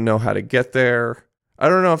 You don't know how to get there. I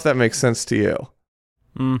don't know if that makes sense to you.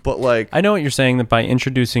 But, I know what you're saying, that by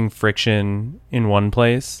introducing friction in one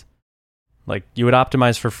place, you would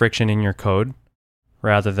optimize for friction in your code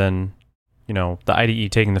rather than, the IDE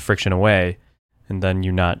taking the friction away and then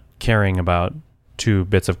you not caring about two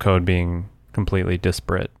bits of code being completely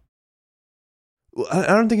disparate. Well, I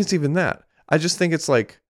don't think it's even that. I just think it's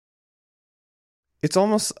it's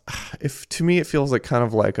almost, to me, it feels kind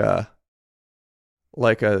of like a,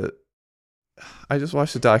 I just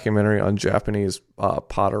watched a documentary on Japanese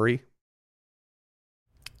pottery.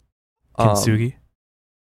 Kintsugi?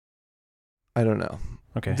 I don't know.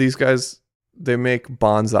 Okay. These guys, they make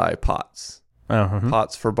bonsai pots. Uh-huh.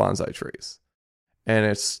 Pots for bonsai trees. And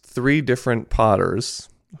it's 3 different potters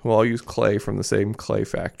who all use clay from the same clay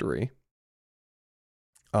factory.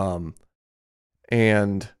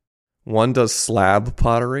 And one does slab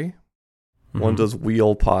pottery, one does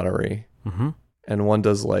wheel pottery, and one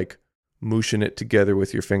does mooshing it together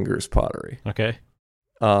with your fingers pottery. Okay.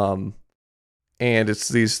 And it's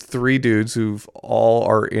these 3 dudes who all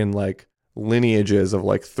are in lineages of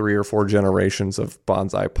like 3 or 4 generations of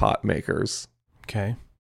bonsai pot makers. Okay.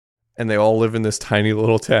 And they all live in this tiny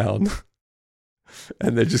little town.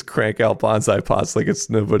 And they just crank out bonsai pots like it's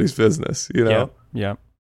nobody's business, you know? Yeah.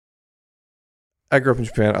 I grew up in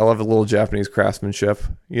Japan. I love a little Japanese craftsmanship,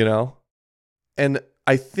 you know? And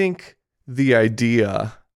I think the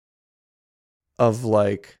idea of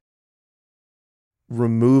like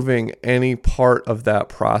removing any part of that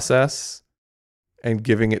process and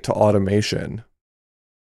giving it to automation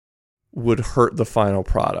would hurt the final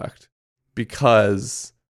product,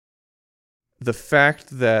 because the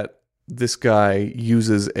fact that this guy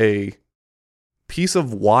uses a piece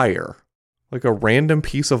of wire, like a random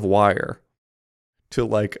piece of wire, to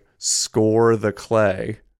like score the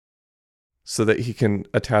clay so that he can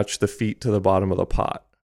attach the feet to the bottom of the pot,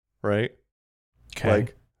 right? Okay.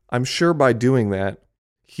 Like, I'm sure by doing that,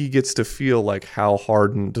 he gets to feel like how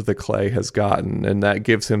hardened the clay has gotten, and that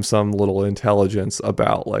gives him some little intelligence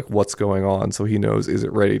about like what's going on, so he knows, is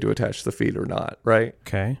it ready to attach the feet or not, right?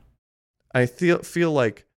 Okay. I feel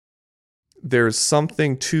like there's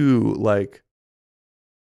something to like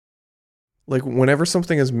whenever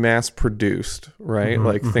something is mass produced, right?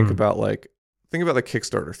 Like think about the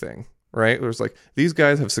Kickstarter thing, right? There's like, these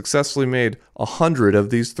guys have successfully made 100 of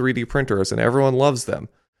these 3D printers and everyone loves them.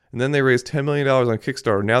 And then they raised $10 million on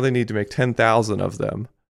Kickstarter. Now they need to make 10,000 of them.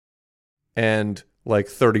 And like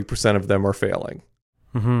 30% of them are failing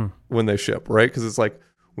when they ship, right? Because it's like,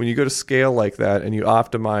 when you go to scale like that and you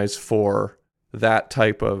optimize for that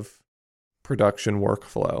type of production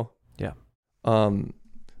workflow,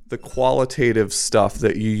 the qualitative stuff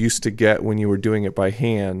that you used to get when you were doing it by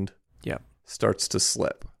hand starts to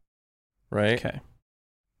slip, right? Okay.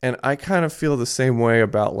 And I kind of feel the same way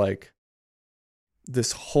about like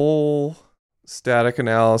this whole static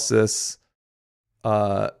analysis,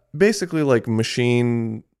 basically like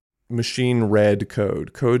machine read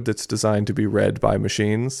code that's designed to be read by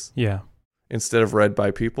machines instead of read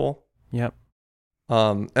by people.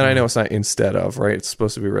 And I know it's not instead of, right? It's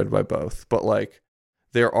supposed to be read by both, but like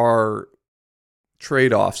there are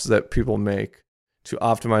trade-offs that people make to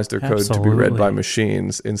optimize their code to be read by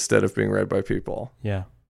machines instead of being read by people.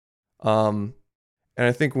 And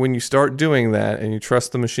I think when you start doing that and you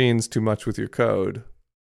trust the machines too much with your code,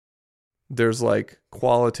 there's like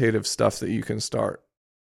qualitative stuff that you can start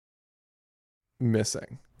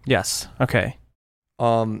missing. Yes. Okay.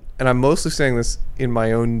 And I'm mostly saying this in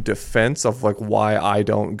my own defense of like why I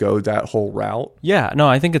don't go that whole route. Yeah. No,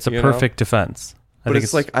 I think it's a perfect defense. But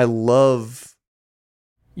it's like, I love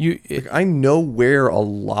you. Like, I know where a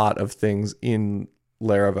lot of things in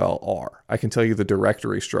Laravel are. I can tell you the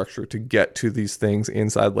directory structure to get to these things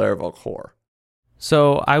inside Laravel core.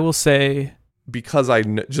 So I will say, because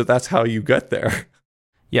that's how you get there.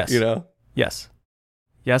 Yes. You know? Yes.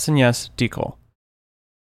 Yes and yes, Decol.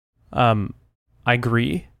 I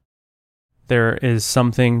agree. There is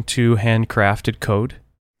something to handcrafted code.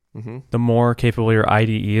 The more capable your IDE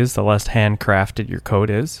is, the less handcrafted your code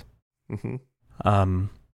is. And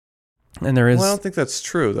there is. Well, I don't think that's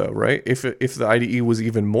true, though, right? If the IDE was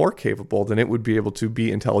even more capable, then it would be able to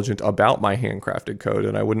be intelligent about my handcrafted code,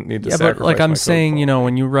 and I wouldn't need to sacrifice. But like I'm saying, you know,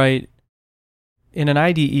 when you write in an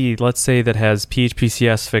IDE, let's say that has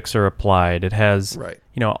PHPCS fixer applied, it has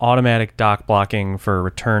you know, automatic doc blocking for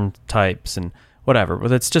return types and whatever,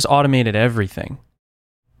 but it's just automated everything.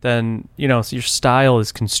 Then, you know, so your style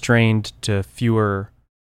is constrained to fewer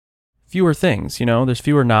things, you know, there's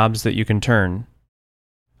fewer knobs that you can turn.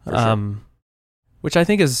 Which I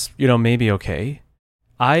think is, you know, maybe okay.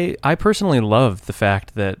 I personally love the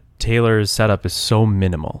fact that Taylor's setup is so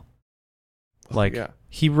minimal. Like,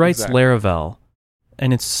 he writes Laravel,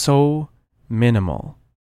 and it's so minimal.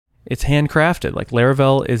 It's handcrafted. Like,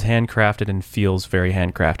 Laravel is handcrafted and feels very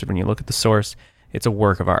handcrafted. When you look at the source, it's a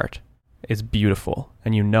work of art. It's beautiful,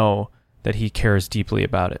 and you know that he cares deeply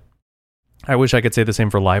about it. I wish I could say the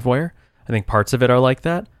same for Livewire. I think parts of it are like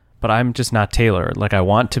that, but I'm just not Taylor. Like, I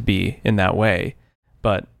want to be in that way,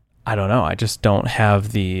 but I don't know. I just don't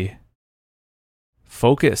have the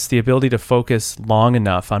focus, the ability to focus long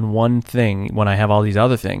enough on one thing when I have all these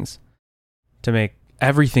other things to make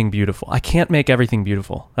everything beautiful. I can't make everything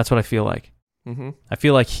beautiful. That's what I feel like. I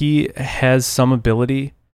feel like he has some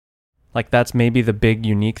ability. Like, that's maybe the big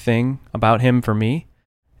unique thing about him for me,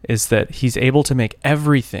 is that he's able to make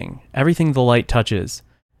everything the light touches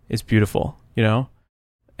is beautiful, you know?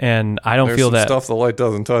 And I don't feel that stuff the light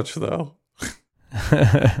doesn't touch, though.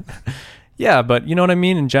 Yeah, but you know what I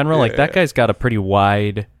mean? In general, that guy's got a pretty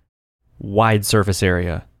wide surface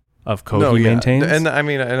area of code he maintains. And I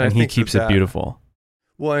mean, and I think he keeps it beautiful.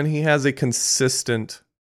 Well, and he has a consistent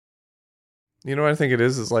You know what I think it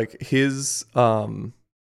is like his I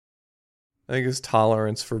think his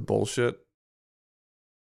tolerance for bullshit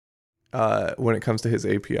when it comes to his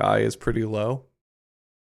API is pretty low.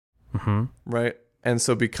 Mm-hmm. Right? And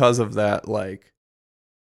so because of that, like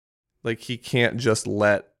he can't just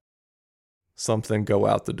let something go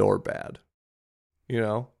out the door bad. You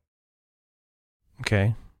know?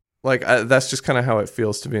 Okay. Like that's just kind of how it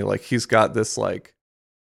feels to me. Like he's got this like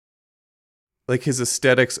his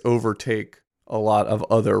aesthetics overtake a lot of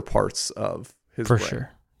other parts of his For brain.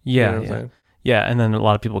 sure. Yeah. You know what I'm saying? Yeah, and then a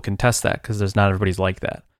lot of people can test that because there's not everybody's like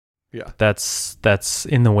that. Yeah. That's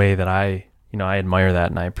in the way that I admire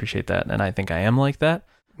that and I appreciate that, and I think I am like that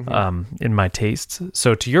in my tastes.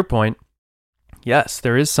 So to your point, yes,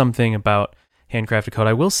 there is something about handcrafted code.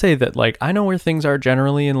 I will say that like I know where things are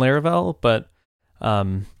generally in Laravel, but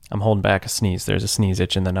I'm holding back a sneeze. There's a sneeze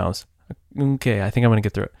itch in the nose. Okay, I think I'm gonna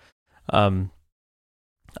get through it.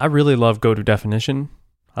 I really love go to definition.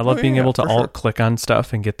 I love being able to alt click on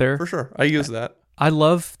stuff and get there. For sure. I use that. I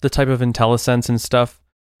love the type of IntelliSense and stuff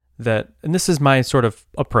that, and this is my sort of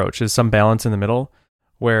approach, is some balance in the middle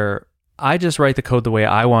where I just write the code the way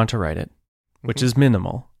I want to write it, which is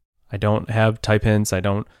minimal. I don't have type hints. I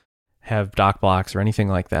don't have doc blocks or anything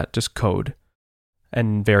like that. Just code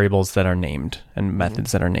and variables that are named and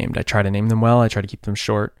methods that are named. I try to name them well. I try to keep them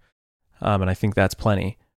short. And I think that's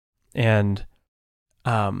plenty. And,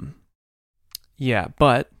 yeah,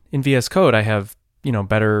 but in VS Code, I have,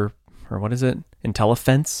 better, or what is it?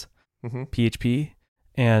 IntelliFence, PHP.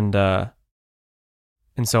 And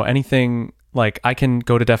so anything, like I can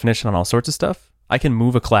go to definition on all sorts of stuff. I can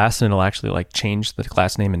move a class and it'll actually like change the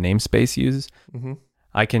class name and namespace used.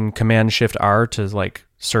 I can Command Shift R to like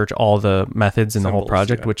search all the methods in the whole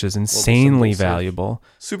project, which is insanely valuable.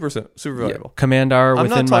 Super valuable. Command R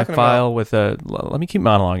within my file with a, let me keep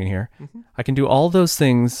monologuing here. I can do all those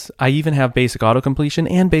things. I even have basic auto completion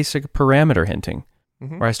and basic parameter hinting,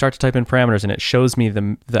 where I start to type in parameters and it shows me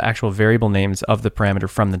the actual variable names of the parameter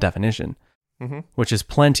from the definition, which is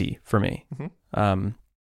plenty for me.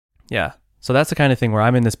 Yeah. So that's the kind of thing where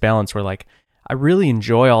I'm in this balance where like, I really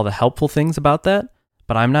enjoy all the helpful things about that,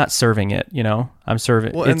 but I'm not serving it, I'm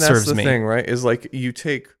serving, well, it and serves that's the me. thing, right? Is like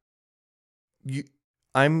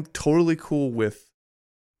I'm totally cool with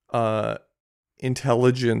code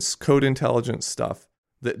intelligence stuff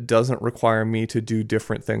that doesn't require me to do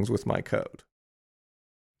different things with my code.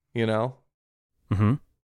 Yep.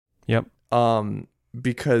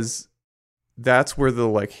 Because that's where the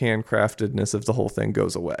like handcraftedness of the whole thing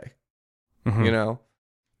goes away.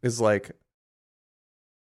 Is like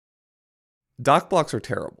doc blocks are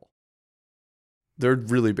terrible. They're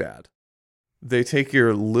really bad. They take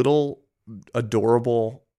your little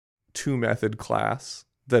adorable 2-method class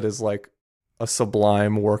that is like a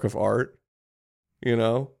sublime work of art,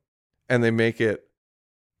 and they make it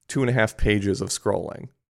 2.5 pages of scrolling.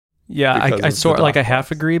 Yeah, I sort like I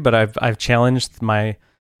half agree, but I've challenged my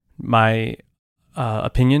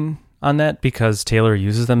opinion on that because Taylor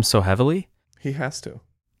uses them so heavily. He has to.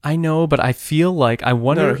 I know, but I feel like I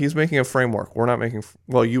wonder. No, he's making a framework. We're not making.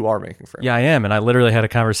 Well, you are making framework. Yeah, I am, and I literally had a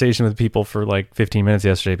conversation with people for like 15 minutes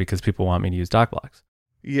yesterday because people want me to use doc blocks.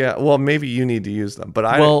 Yeah, well, maybe you need to use them, but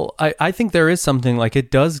I think there is something like it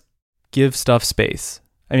does give stuff space.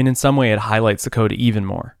 I mean, in some way, it highlights the code even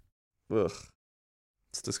more. Ugh,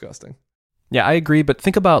 it's disgusting. Yeah, I agree, but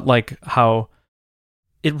think about like how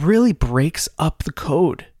it really breaks up the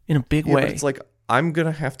code in a big way. But it's like I'm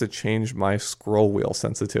gonna have to change my scroll wheel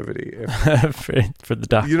sensitivity for the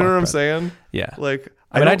doc. You know what I'm saying? Yeah. Like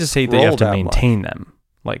I just hate that you have to maintain them.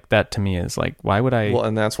 Like that to me is like, why would I? Well,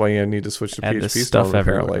 and that's why you need to switch to add PHP this stuff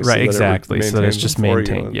everywhere. Right, exactly. So that it's just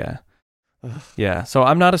maintained. Yeah. Yeah. So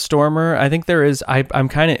I'm not a stormer. I think there is. I'm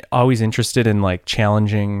kind of always interested in like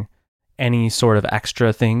challenging any sort of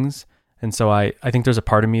extra things. And so I think there's a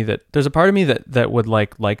part of me that would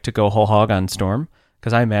like to go whole hog on Storm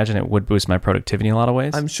because I imagine it would boost my productivity in a lot of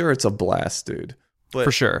ways. I'm sure it's a blast, dude. But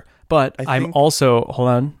for sure. But I'm also, hold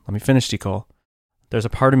on, let me finish, Nicole. There's a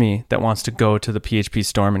part of me that wants to go to the PHP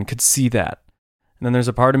Storm and could see that. And then there's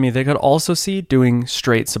a part of me that could also see doing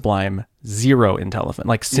straight Sublime, zero IntelliFence,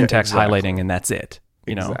 like syntax highlighting, and that's it.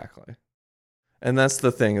 Exactly. And that's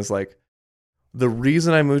the thing is like, the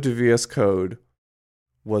reason I moved to VS Code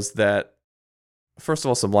was that, first of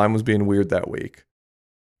all, Sublime was being weird that week.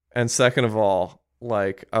 And second of all,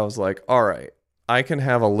 like, I was like, all right, I can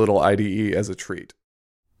have a little IDE as a treat.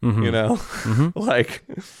 Like,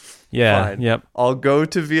 yeah, fine. Yep. I'll go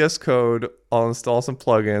to VS Code, I'll install some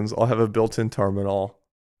plugins, I'll have a built-in terminal,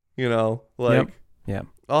 Yeah.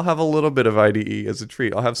 I'll have a little bit of IDE as a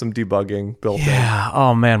treat. I'll have some debugging built in. Yeah.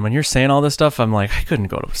 Oh man, when you're saying all this stuff, I'm like, I couldn't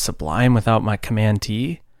go to Sublime without my Command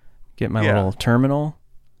T, get my little terminal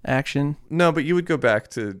action. No, but you would go back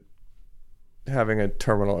to having a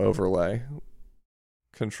terminal overlay,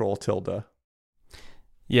 Control tilde.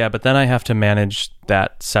 Yeah, but then I have to manage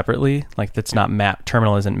that separately. Like that's not mapped.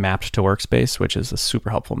 Terminal isn't mapped to workspace, which is a super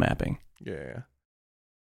helpful mapping. Yeah.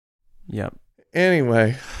 Yep.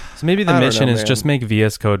 Anyway, so maybe the mission is just make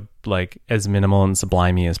VS Code like as minimal and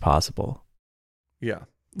sublimey as possible. Yeah.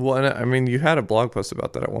 Well, and I mean, you had a blog post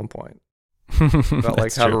about that at one point. About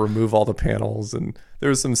like how to remove all the panels, and there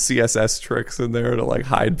was some CSS tricks in there to like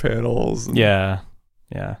hide panels. Yeah.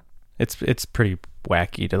 It's pretty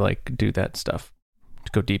wacky to like do that stuff,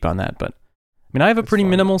 to go deep on that. But I mean, I have a pretty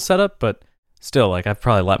minimal setup, but still, like I've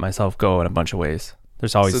probably let myself go in a bunch of ways.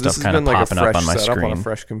 There's always stuff kind of popping up on my screen. On a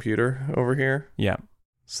fresh computer over here. Yeah.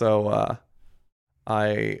 So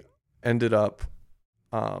I ended up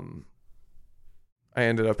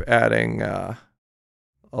adding a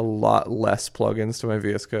lot less plugins to my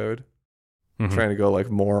VS Code. Trying to go like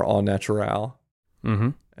more au naturel.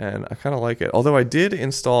 And I kind of like it. Although I did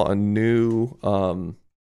install a new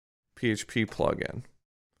PHP plugin,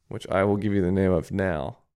 which I will give you the name of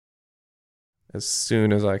now. As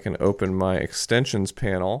soon as I can open my extensions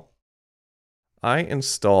panel, I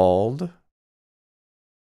installed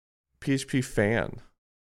PHP Fan.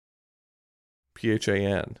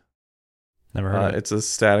 PHAN. Never heard of it. It's a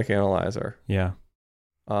static analyzer. Yeah.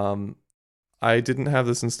 I didn't have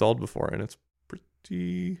this installed before, and it's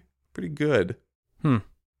pretty good.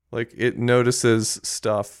 Like it notices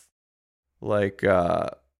stuff like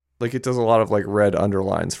it does a lot of like red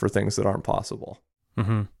underlines for things that aren't possible.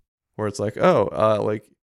 Where it's like, like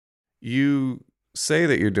you say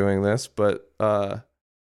that you're doing this, but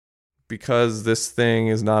because this thing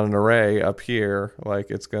is not an array up here, like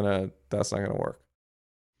that's not gonna work.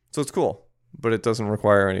 So it's cool, but it doesn't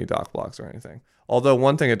require any doc blocks or anything. Although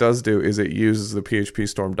one thing it does do is it uses the PHP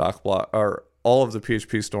Storm doc block, or all of the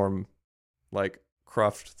PHP Storm like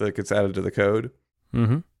cruft that gets added to the code.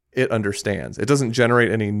 It understands. It doesn't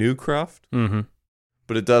generate any new cruft.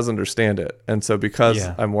 But it does understand it. And so because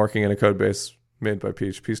I'm working in a code base made by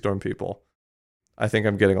PHP Storm people, I think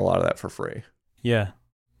I'm getting a lot of that for free. Yeah.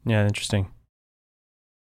 Yeah, interesting.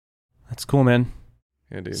 That's cool, man.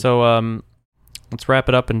 Yeah, dude. So let's wrap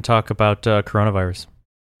it up and talk about coronavirus.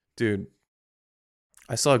 Dude,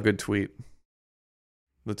 I saw a good tweet.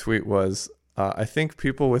 The tweet was, I think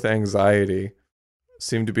people with anxiety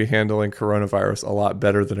seem to be handling coronavirus a lot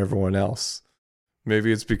better than everyone else.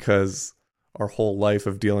 Maybe it's because our whole life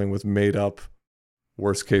of dealing with made up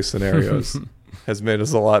worst case scenarios has made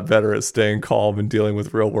us a lot better at staying calm and dealing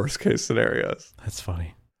with real worst case scenarios. That's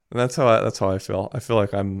funny. And that's how I feel. I feel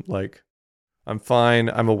like I'm fine.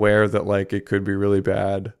 I'm aware that like it could be really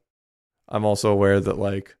bad. I'm also aware that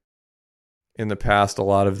like in the past a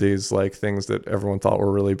lot of these like things that everyone thought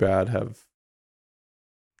were really bad have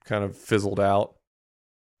kind of fizzled out.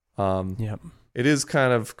 Yep. It is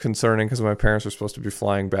kind of concerning because my parents are supposed to be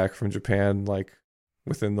flying back from Japan like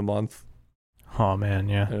within the month. Oh man,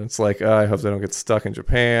 yeah. And it's like, I hope they don't get stuck in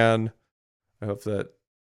Japan. I hope that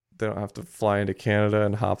they don't have to fly into Canada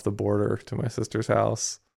and hop the border to my sister's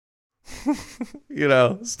house.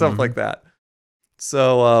 Stuff like that.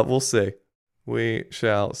 So we'll see. We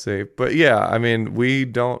shall see. But yeah, I mean, we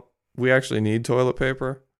actually need toilet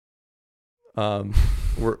paper.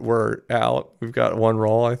 We're out. We've got one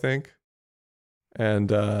roll, I think.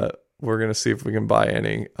 And we're going to see if we can buy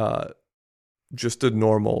any. Just a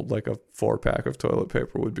normal, like a 4-pack of toilet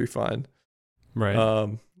paper would be fine.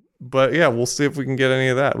 Right. But yeah, we'll see if we can get any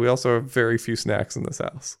of that. We also have very few snacks in this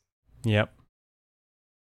house. Yep.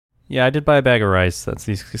 Yeah, I did buy a bag of rice. That's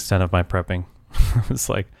the extent of my prepping. It's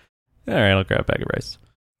like, all right, I'll grab a bag of rice.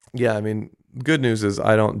 Yeah, I mean, good news is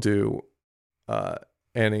I don't do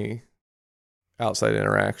any outside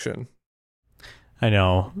interaction. I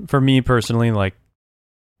know. For me personally, like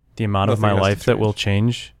the amount of my life that will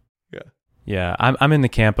change. Yeah, I'm in the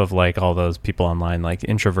camp of like all those people online, like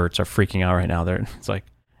introverts are freaking out right now. It's like,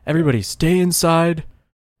 everybody stay inside,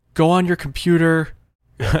 go on your computer.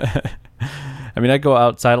 I mean, I go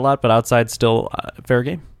outside a lot, but outside still fair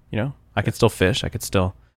game. I could still fish. I could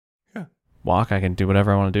still walk. I can do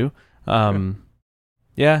whatever I want to do.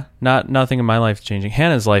 Yeah, nothing in my life is changing.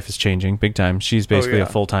 Hannah's life is changing big time. She's basically a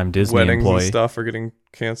full-time Disney Weddings employee. And stuff are getting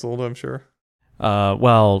canceled, I'm sure.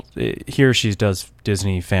 Here she does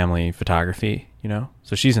Disney family photography,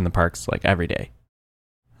 so she's in the parks like every day.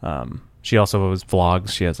 She also has vlogs.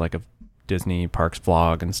 She has like a Disney parks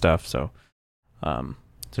vlog and stuff. So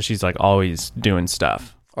she's like always doing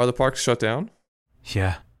stuff. Are the parks shut down?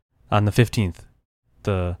 Yeah. On the 15th,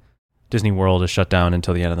 the Disney World is shut down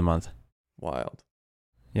until the end of the month. Wild.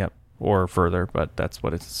 Yep. Or further, but that's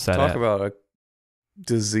what it's set Talk at. about a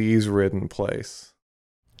disease-ridden place.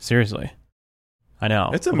 Seriously. I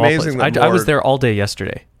know. It's amazing that I was there all day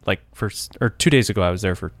yesterday. 2 days ago, I was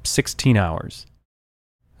there for 16 hours.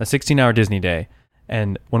 A 16-hour Disney day.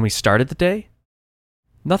 And when we started the day,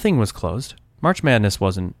 nothing was closed. March Madness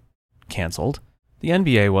wasn't canceled. The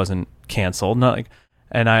NBA wasn't canceled.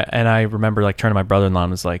 And I remember like turning to my brother-in-law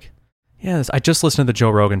and was like, "Yeah, I just listened to the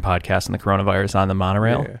Joe Rogan podcast on the coronavirus on the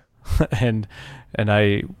monorail." Yeah. and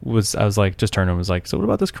I was like, just turned to him and was like, "So what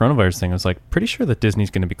about this coronavirus thing?" I was like, "Pretty sure that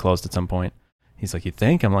Disney's going to be closed at some point." He's like, "You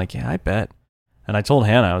think?" I'm like, "Yeah, I bet." And I told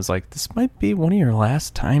Hannah, I was like, "This might be one of your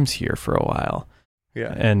last times here for a while."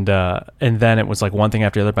 Yeah. And then it was like one thing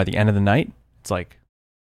after the other. By the end of the night, it's like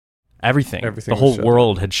everything the whole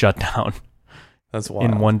world had shut down. That's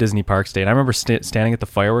wild. In one Disney park stay. And I remember standing at the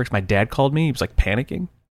fireworks. My dad called me. He was like panicking.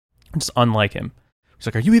 Just unlike him. He's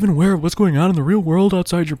like, "Are you even aware of what's going on in the real world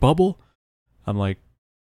outside your bubble?" I'm like,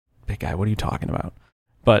 "Big guy, what are you talking about?"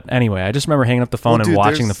 But anyway, I just remember hanging up the phone and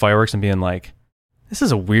watching the fireworks and being like, this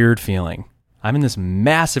is a weird feeling. I'm in this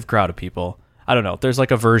massive crowd of people. I don't know. There's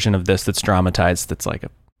like a version of this that's dramatized that's like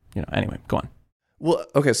anyway, go on. Well,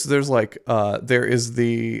 okay, so there's like, there's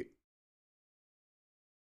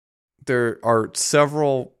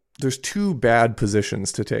two bad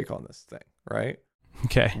positions to take on this thing, right?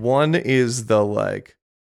 Okay. One is the like,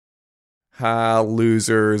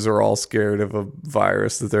 losers are all scared of a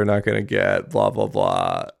virus that they're not going to get, blah, blah,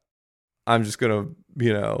 blah. I'm just going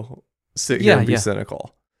to, sit here and be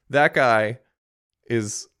cynical. That guy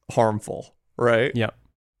is harmful, right? Yep.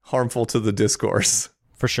 Harmful to the discourse.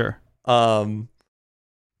 For sure. Then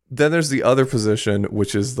there's the other position,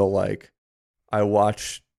 which is the like, I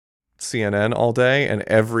watch CNN all day and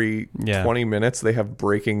every 20 minutes they have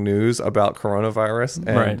breaking news about coronavirus.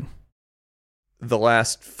 And right. The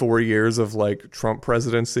last 4 years of like Trump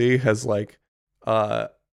presidency has like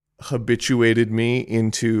habituated me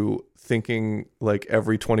into thinking like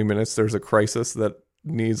every 20 minutes there's a crisis that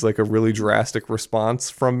needs like a really drastic response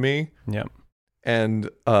from me. Yep. And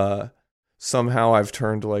somehow I've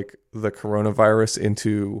turned like the coronavirus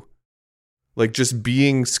into like just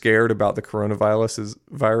being scared about the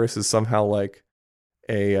coronavirus is somehow like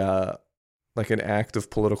a like an act of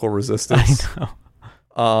political resistance. I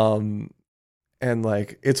know. And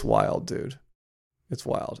like it's wild, dude. It's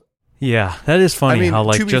wild. Yeah, that is funny. I mean, how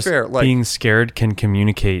like just fair, like, being scared can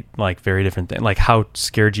communicate like very different things. Like how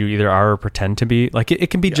scared you either are or pretend to be. Like it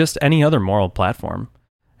can be just any other moral platform,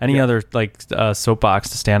 any other like soapbox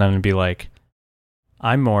to stand on and be like,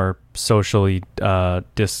 I'm more socially or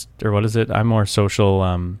what is it? I'm more social.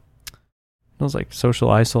 It was like social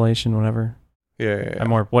isolation, whatever. Yeah. I'm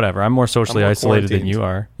more socially isolated than you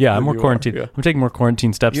are. Yeah, I'm more quarantined. Yeah. I'm taking more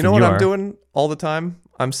quarantine steps than you are. You know what I'm doing all the time?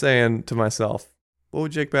 I'm saying to myself, what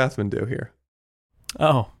would Jake Bathman do here?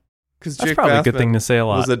 Oh, because Jake probably Bathman a good thing to say a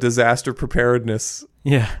lot. Was a disaster preparedness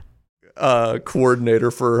coordinator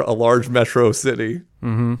for a large metro city.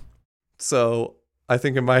 Mm-hmm. So I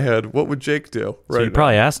think in my head, what would Jake do? Right. So you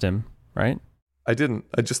probably asked him, right? I didn't.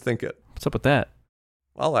 I just think it. What's up with that?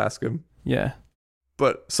 I'll ask him. Yeah.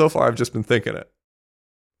 But so far, I've just been thinking it.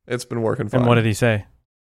 It's been working fine. And what did he say?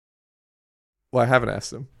 Well, I haven't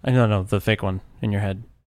asked him. I don't know, the fake one in your head.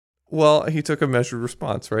 Well, he took a measured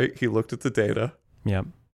response, right? He looked at the data. Yep.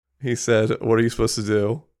 He said, what are you supposed to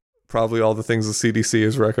do? Probably all the things the CDC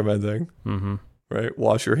is recommending. Mm-hmm. Right?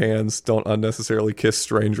 Wash your hands. Don't unnecessarily kiss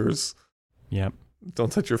strangers. Yep.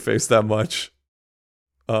 Don't touch your face that much.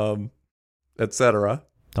 Etc.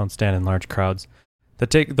 Don't stand in large crowds.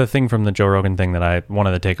 The thing from the Joe Rogan thing one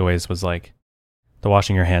of the takeaways was like, the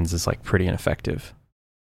washing your hands is like pretty ineffective.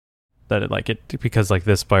 Because like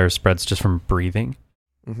this virus spreads just from breathing.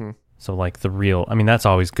 Mm-hmm. So like that's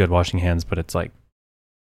always good, washing hands, but it's like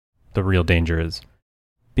the real danger is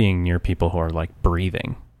being near people who are like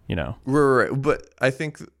breathing, Right. But I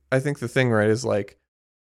think the thing, right, is like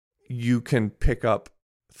you can pick up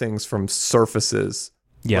things from surfaces.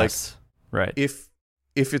 Yes. Like, right.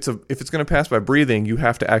 If it's going to pass by breathing, you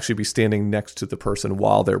have to actually be standing next to the person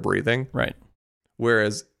while they're breathing. Right.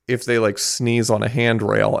 Whereas if they like sneeze on a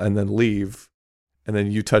handrail and then leave, and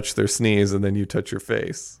then you touch their sneeze and then you touch your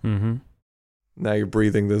face, mm-hmm. Now you're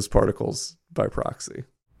breathing those particles by proxy.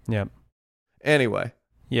 Yep. Anyway.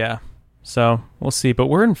 Yeah. So we'll see. But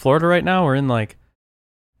we're in Florida right now. We're in like,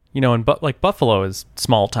 like Buffalo is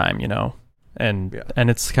small time, and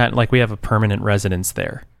it's kind of like we have a permanent residence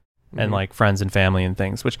there. And like friends and family and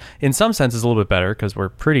things, which in some sense is a little bit better because we're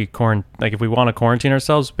pretty like if we want to quarantine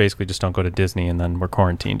ourselves, basically just don't go to Disney and then we're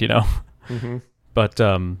quarantined, Mm-hmm. But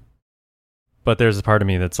there's a part of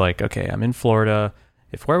me that's like, okay, I'm in Florida.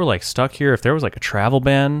 If we're like stuck here, if there was like a travel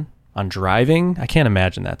ban on driving, I can't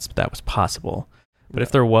imagine that was possible. But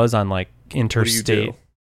if there was on like interstate,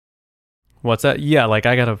 what's that? Yeah, like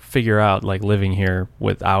I got to figure out like living here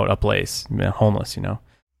without a place, homeless, you know?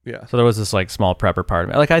 Yeah. So there was this like small prepper part of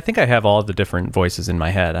me. Like I think I have all the different voices in my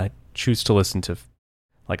head. I choose to listen to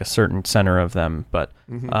like a certain center of them, but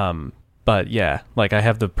but yeah, like I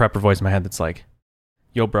have the prepper voice in my head that's like,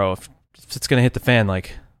 yo bro, if it's gonna hit the fan,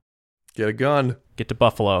 like get a gun, get to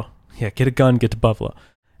Buffalo. Yeah, get a gun, get to Buffalo.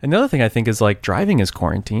 And the other thing I think is like driving is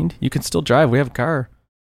quarantined. You can still drive. We have a car.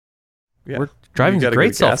 Yeah. Driving's a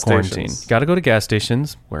great self-quarantine. Got to go to gas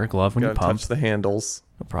stations. Wear a glove when you pump. Touch the handles.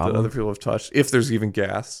 No problem. That other people have touched. If there's even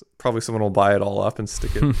gas, probably someone will buy it all up and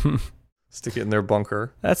stick it in their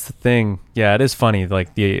bunker. That's the thing. Yeah, it is funny.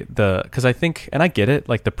 Like the because I think, and I get it.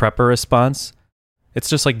 Like the prepper response, it's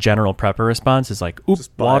just like general prepper response is like, oop,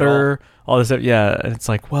 water, all this. Yeah, and it's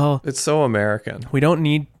like, well, it's so American. We don't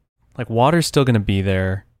need like water's still going to be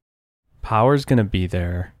there, power's going to be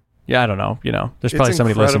there. Yeah, I don't know. You know, there's probably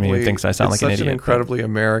somebody listening to me who thinks I sound like an idiot. It's such an incredibly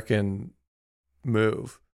American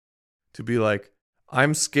move to be like,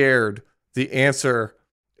 I'm scared. The answer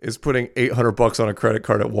is putting $800 on a credit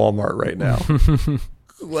card at Walmart right now.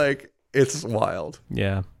 Like, it's wild.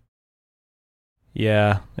 Yeah.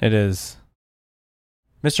 Yeah, it is.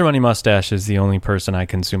 Mr. Money Mustache is the only person I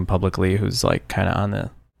consume publicly who's like kind of on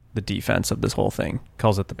the defense of this whole thing.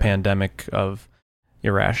 Calls it the pandemic of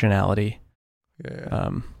irrationality.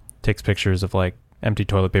 Yeah. Takes pictures of like empty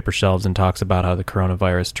toilet paper shelves and talks about how the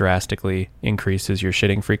coronavirus drastically increases your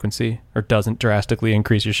shitting frequency or doesn't drastically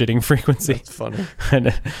increase your shitting frequency. That's funny.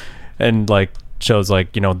 and like shows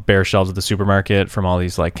like, you know, bare shelves at the supermarket from all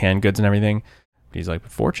these like canned goods and everything. He's like,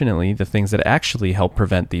 fortunately, the things that actually help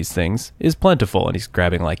prevent these things is plentiful. And he's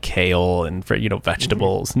grabbing like kale and, you know,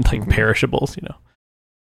 vegetables and like perishables, you know.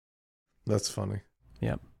 That's funny.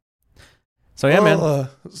 Yep. So yeah, man.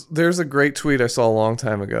 There's a great tweet I saw a long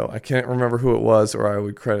time ago. I can't remember who it was or I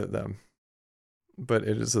would credit them. But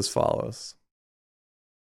it is as follows.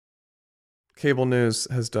 Cable news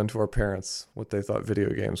has done to our parents what they thought video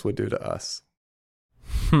games would do to us.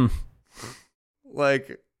 The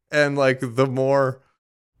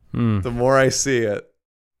more I see it,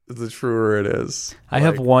 the truer it is. I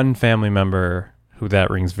have one family member who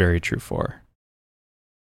that rings very true for.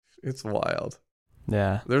 It's wild.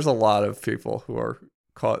 Yeah. There's a lot of people who are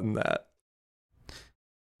caught in that.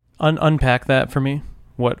 Unpack that for me.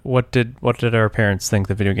 What did our parents think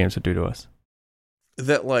the video games would do to us?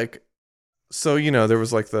 That like, so, you know, there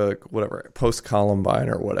was like the whatever post Columbine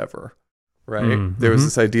or whatever, right? Mm-hmm. There was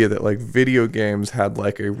this idea that like video games had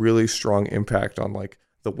like a really strong impact on like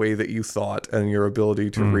the way that you thought and your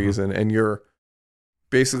ability to reason, and your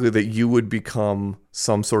basically that you would become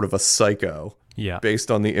some sort of a psycho,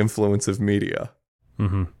 based on the influence of media.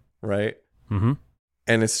 Mm-hmm. Right? Mm-hmm.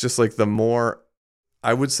 And it's just like the more,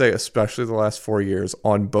 I would say, especially the last 4 years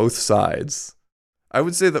on both sides, I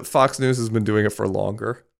would say that Fox News has been doing it for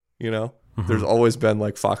longer, you know? Mm-hmm. There's always been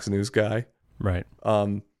like Fox News guy. Right.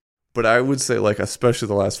 But I would say like, especially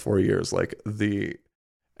the last 4 years, like the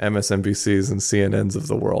MSNBCs and CNNs of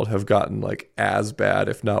the world have gotten like as bad,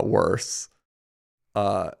 if not worse,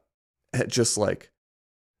 at just like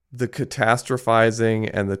the catastrophizing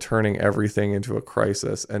and the turning everything into a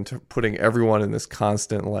crisis and putting everyone in this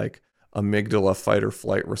constant like amygdala fight or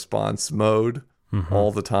flight response mode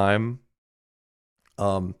all the time.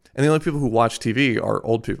 And the only people who watch TV are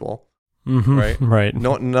old people, right? Right.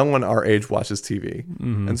 No one our age watches TV.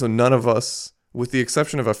 And so none of us, with the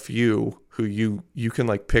exception of a few who you can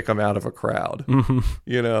like pick them out of a crowd,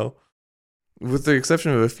 you know, with the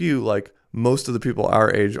exception of a few, like most of the people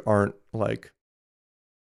our age aren't like,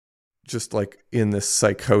 just like in this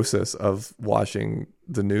psychosis of watching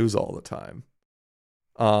the news all the time.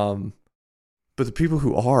 But the people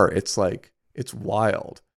who are, it's like, it's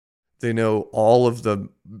wild. They know all of the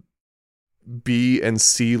B and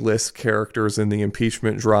C list characters in the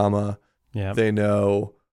impeachment drama. Yeah. They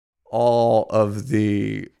know all of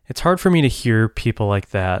the... It's hard for me to hear people like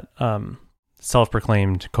that,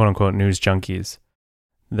 self-proclaimed quote unquote news junkies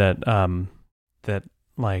that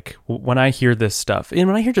like when I hear this stuff, and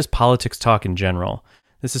when I hear just politics talk in general,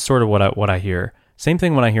 this is sort of what I hear. Same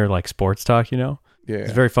thing when I hear like sports talk, you know? Yeah.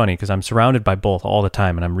 It's very funny because I'm surrounded by both all the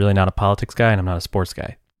time, and I'm really not a politics guy and I'm not a sports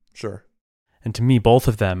guy. Sure. And to me, both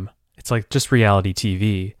of them, it's like just reality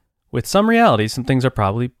TV with some reality. Some things are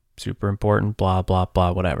probably super important, blah, blah,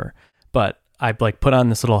 blah, whatever. But I like put on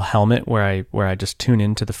this little helmet where I just tune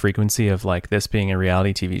into the frequency of like this being a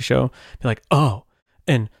reality TV show. Be like, oh,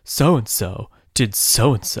 and so did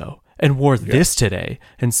so-and-so, and wore this today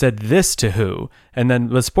and said this to who. And then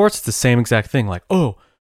with sports, it's the same exact thing. Like, oh,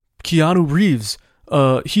 Keanu Reeves,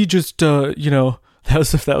 he just, that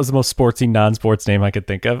was the most sportsy non-sports name I could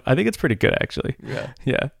think of. I think it's pretty good, actually.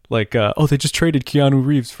 Yeah. Like, they just traded Keanu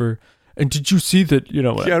Reeves for, and did you see that,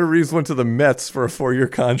 Keanu Reeves went to the Mets for a 4-year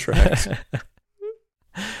contract.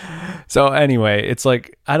 So anyway, it's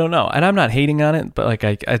like, I don't know. And I'm not hating on it, but like,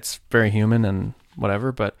 it's very human and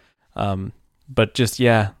whatever, but just,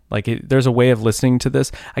 there's a way of listening to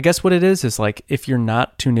this. I guess what it is like, if you're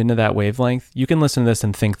not tuned into that wavelength, you can listen to this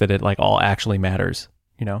and think that it like all actually matters,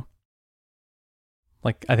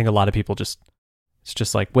 Like, I think a lot of people it's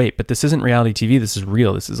just like, wait, but this isn't reality TV. This is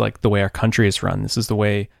real. This is like the way our country is run. This is the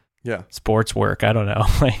way sports work. I don't know.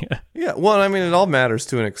 Yeah. Well, I mean, it all matters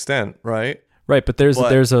to an extent, right? Right, but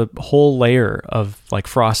there's a whole layer of like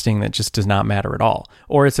frosting that just does not matter at all,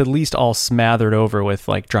 or it's at least all smothered over with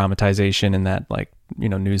like dramatization and that like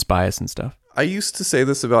news bias and stuff. I used to say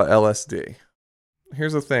this about LSD.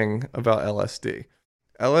 Here's the thing about LSD.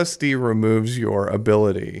 LSD removes your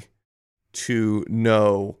ability to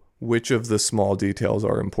know which of the small details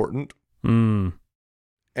are important, and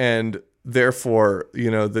therefore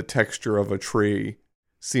the texture of a tree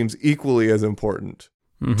seems equally as important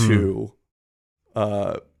to.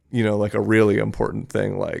 Like a really important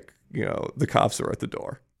thing, like, the cops are at the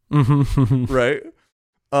door. Right?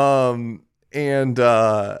 And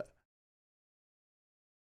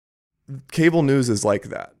cable news is like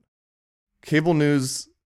that. Cable news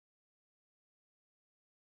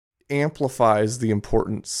amplifies the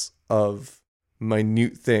importance of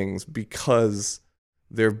minute things because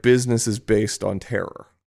their business is based on terror.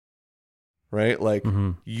 Right? Like,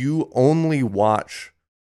 you only watch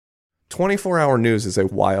 24-hour news is a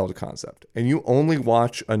wild concept, and you only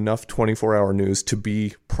watch enough 24-hour news to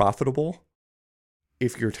be profitable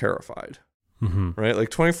if you're terrified, right? Like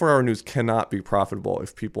 24-hour news cannot be profitable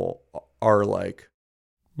if people are like,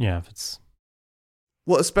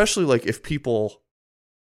 especially like if people,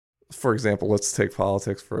 for example, let's take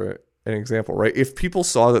politics for an example, right? If people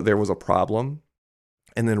saw that there was a problem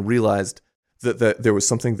and then realized that there was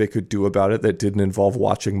something they could do about it that didn't involve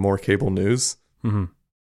watching more cable news,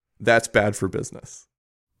 that's bad for business,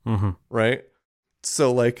 right?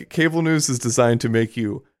 So like cable news is designed to make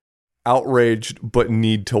you outraged but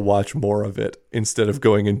need to watch more of it instead of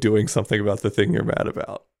going and doing something about the thing you're mad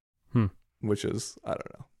about, which is, I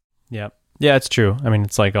don't know. Yeah, it's true. I mean,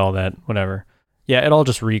 it's like all that, whatever. Yeah, it all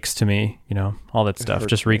just reeks to me, all that stuff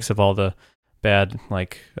just reeks of all the bad,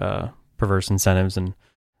 like perverse incentives and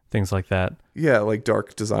things like that. Yeah, like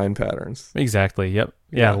dark design patterns. Exactly. Yep.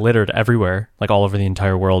 Yeah, littered everywhere, like all over the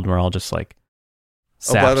entire world. And we're all just like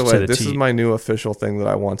sapped. Oh, by the way, this is my new official thing that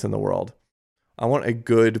I want in the world. I want a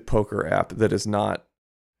good poker app that is not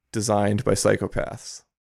designed by psychopaths.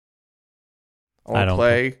 I want to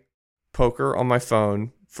play poker on my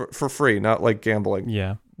phone for free, not like gambling.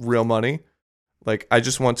 Yeah. Real money. Like, I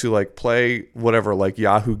just want to like play whatever, like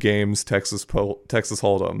Yahoo Games, Texas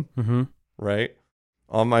Hold'em, right?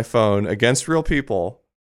 On my phone against real people,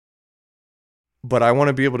 but I want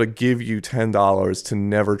to be able to give you $10 to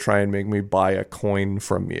never try and make me buy a coin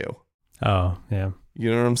from you. Oh, yeah.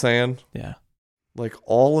 You know what I'm saying? Yeah. Like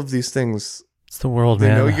all of these things. It's the world,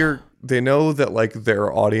 man. They know that like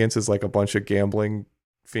their audience is like a bunch of gambling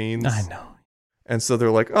fiends. I know. And so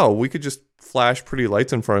they're like, oh, we could just flash pretty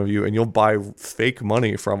lights in front of you and you'll buy fake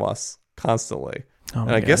money from us constantly. Oh,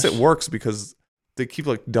 and I guess it works because they keep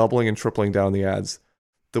like doubling and tripling down the ads.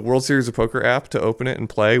 The World Series of Poker app, to open it and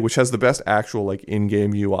play, which has the best actual like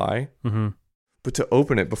in-game UI, but to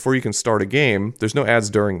open it before you can start a game, there's no ads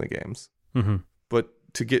during the games. But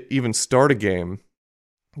to even start a game,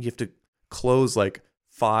 you have to close like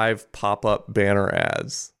 5 pop-up banner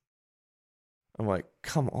ads. I'm like,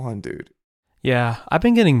 come on, dude. Yeah, I've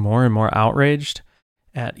been getting more and more outraged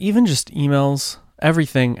at even just emails,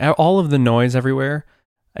 everything, all of the noise everywhere.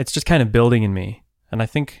 It's just kind of building in me. And I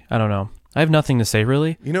think, I don't know. I have nothing to say,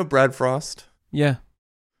 really. You know Brad Frost? Yeah.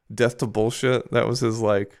 Death to Bullshit. That was his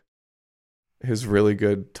really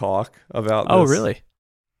good talk about this. Oh, really?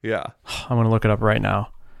 Yeah. I'm going to look it up right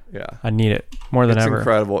now. Yeah. I need it more than ever. It's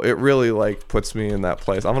incredible. It really puts me in that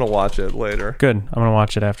place. I'm going to watch it later. Good. I'm going to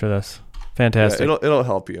watch it after this. Fantastic. Yeah, it'll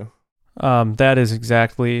help you. That is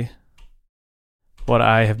exactly what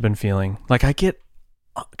I have been feeling. Like, I get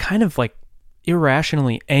kind of like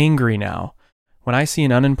irrationally angry now when I see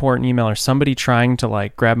an unimportant email or somebody trying to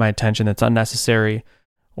like grab my attention that's unnecessary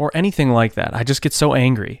or anything like that. I just get so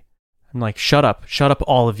angry. I'm like, shut up,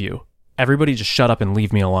 all of you. Everybody just shut up and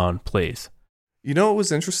leave me alone, please. You know what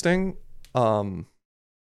was interesting? DraftKings,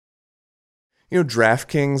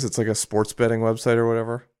 it's like a sports betting website or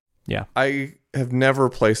whatever. Yeah. I have never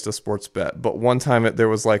placed a sports bet, but one time there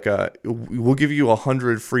was like we'll give you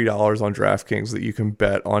 $100 free on DraftKings that you can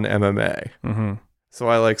bet on MMA. Mm-hmm. So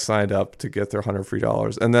I like signed up to get their $100 free,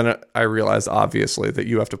 and then I realized obviously that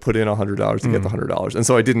you have to put in $100 to get the $100, and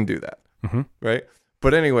so I didn't do that. Mm-hmm. Right?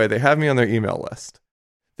 But anyway, they have me on their email list.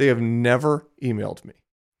 They have never emailed me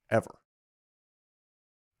ever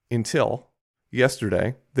until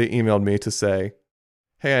yesterday. They emailed me to say,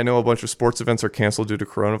 "Hey, I know a bunch of sports events are canceled due to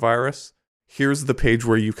coronavirus. Here's the page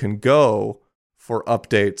where you can go for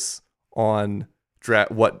updates on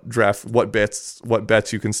what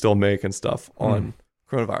bets you can still make and stuff on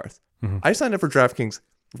coronavirus." Mm-hmm. I signed up for DraftKings,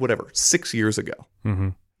 6 years ago. Mm-hmm.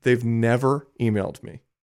 They've never emailed me.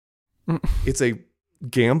 It's a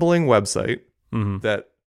gambling website that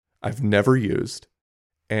I've never used,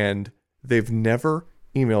 and they've never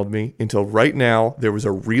emailed me until right now. There was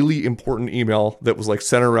a really important email that was like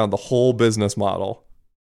centered around the whole business model,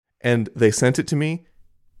 and they sent it to me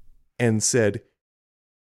and said,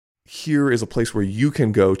 "Here is a place where you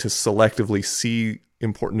can go to selectively see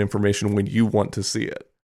important information when you want to see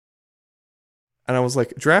it." And I was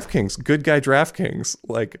like, DraftKings, good guy DraftKings,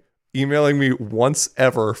 like emailing me once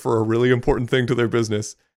ever for a really important thing to their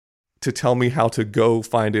business to tell me how to go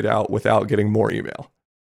find it out without getting more email.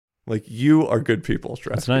 Like, you are good people, DraftKings.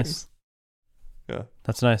 That's nice. Yeah.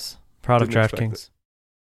 That's nice. Proud of DraftKings.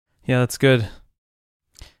 Yeah, that's good.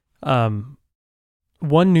 One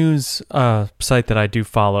news site that I do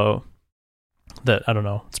follow that, I don't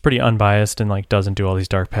know, it's pretty unbiased and like doesn't do all these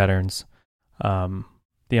dark patterns. The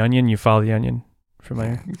Onion, you follow The Onion?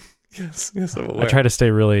 Familiar? Yes, I'm aware. I try to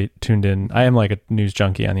stay really tuned in. I am like a news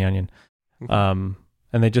junkie on The Onion.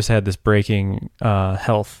 And they just had this breaking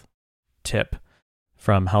health tip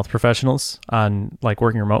from health professionals on like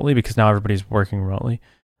working remotely, because now everybody's working remotely.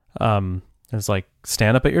 It's like,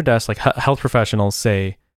 stand up at your desk. Like health professionals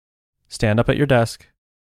say, stand up at your desk,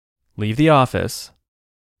 leave the office,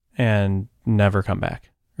 and never come back,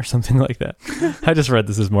 or something like that. I just read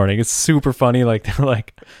this morning. It's super funny. Like, they're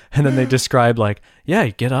like, and then they describe like, yeah,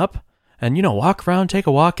 you get up and, walk around, take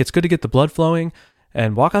a walk. It's good to get the blood flowing,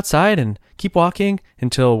 and walk outside and keep walking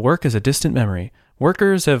until work is a distant memory.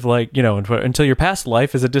 Workers have until your past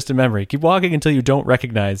life is a distant memory. Keep walking until you don't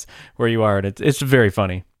recognize where you are. And it's very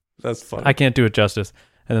funny. That's funny. I can't do it justice.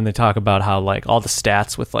 And then they talk about how like all the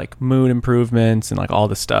stats with like mood improvements and like all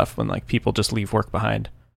this stuff when like people just leave work behind.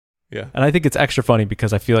 Yeah. And I think it's extra funny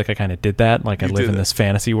because I feel like I kind of did that. Like I live in this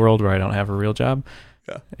fantasy world where I don't have a real job.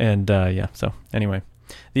 Yeah. And so anyway,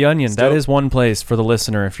 The Onion, that is one place for the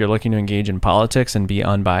listener if you're looking to engage in politics and be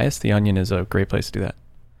unbiased. The Onion is a great place to do that.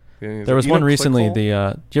 There was one recently. Did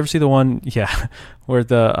you ever see the one? Yeah, where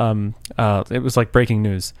it was like breaking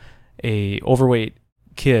news. A overweight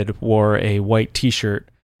kid wore a white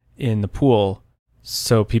T-shirt in the pool,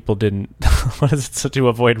 so people didn't. What is it? So to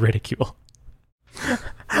avoid ridicule.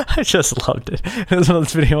 I just loved it. It was one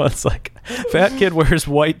of those videos. It's like, fat kid wears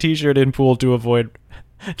white T-shirt in pool to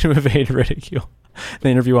evade ridicule.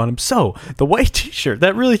 They interview on him. So the white T-shirt,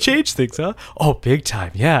 that really changed things, huh? Oh, big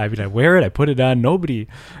time. Yeah. I mean, I wear it. I put it on. Nobody.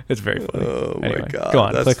 It's very funny. Oh anyway, my God. Go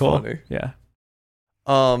on. That's funny. Yeah.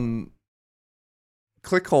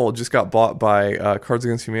 Clickhole just got bought by Cards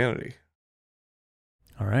Against Humanity.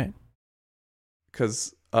 All right.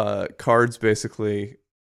 Because Cards basically,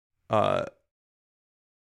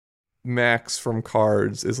 Max from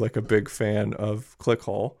Cards is like a big fan of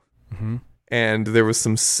Clickhole. Mm-hmm. And there was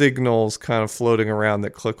some signals kind of floating around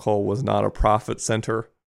that Clickhole was not a profit center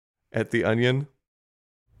at The Onion.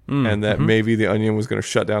 And that maybe The Onion was going to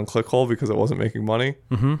shut down Clickhole because it wasn't making money.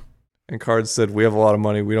 Mm-hmm. And Cards said, we have a lot of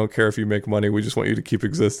money. We don't care if you make money. We just want you to keep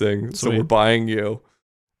existing. Sweet. So we're buying you.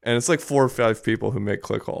 And it's like 4 or 5 people who make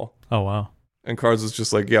Clickhole. Oh, wow. And Cards was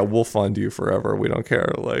just like, yeah, we'll fund you forever. We don't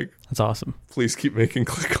care. Like, that's awesome. Please keep making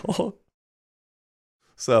Clickhole.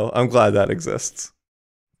 So I'm glad that exists.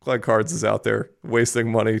 Glad Cards is out there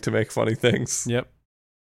wasting money to make funny things. Yep.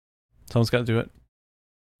 Someone's got to do it.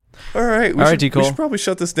 All right. We should probably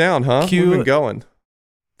shut this down, huh? Cue. We've been going.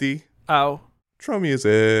 The outro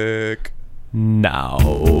music. Now.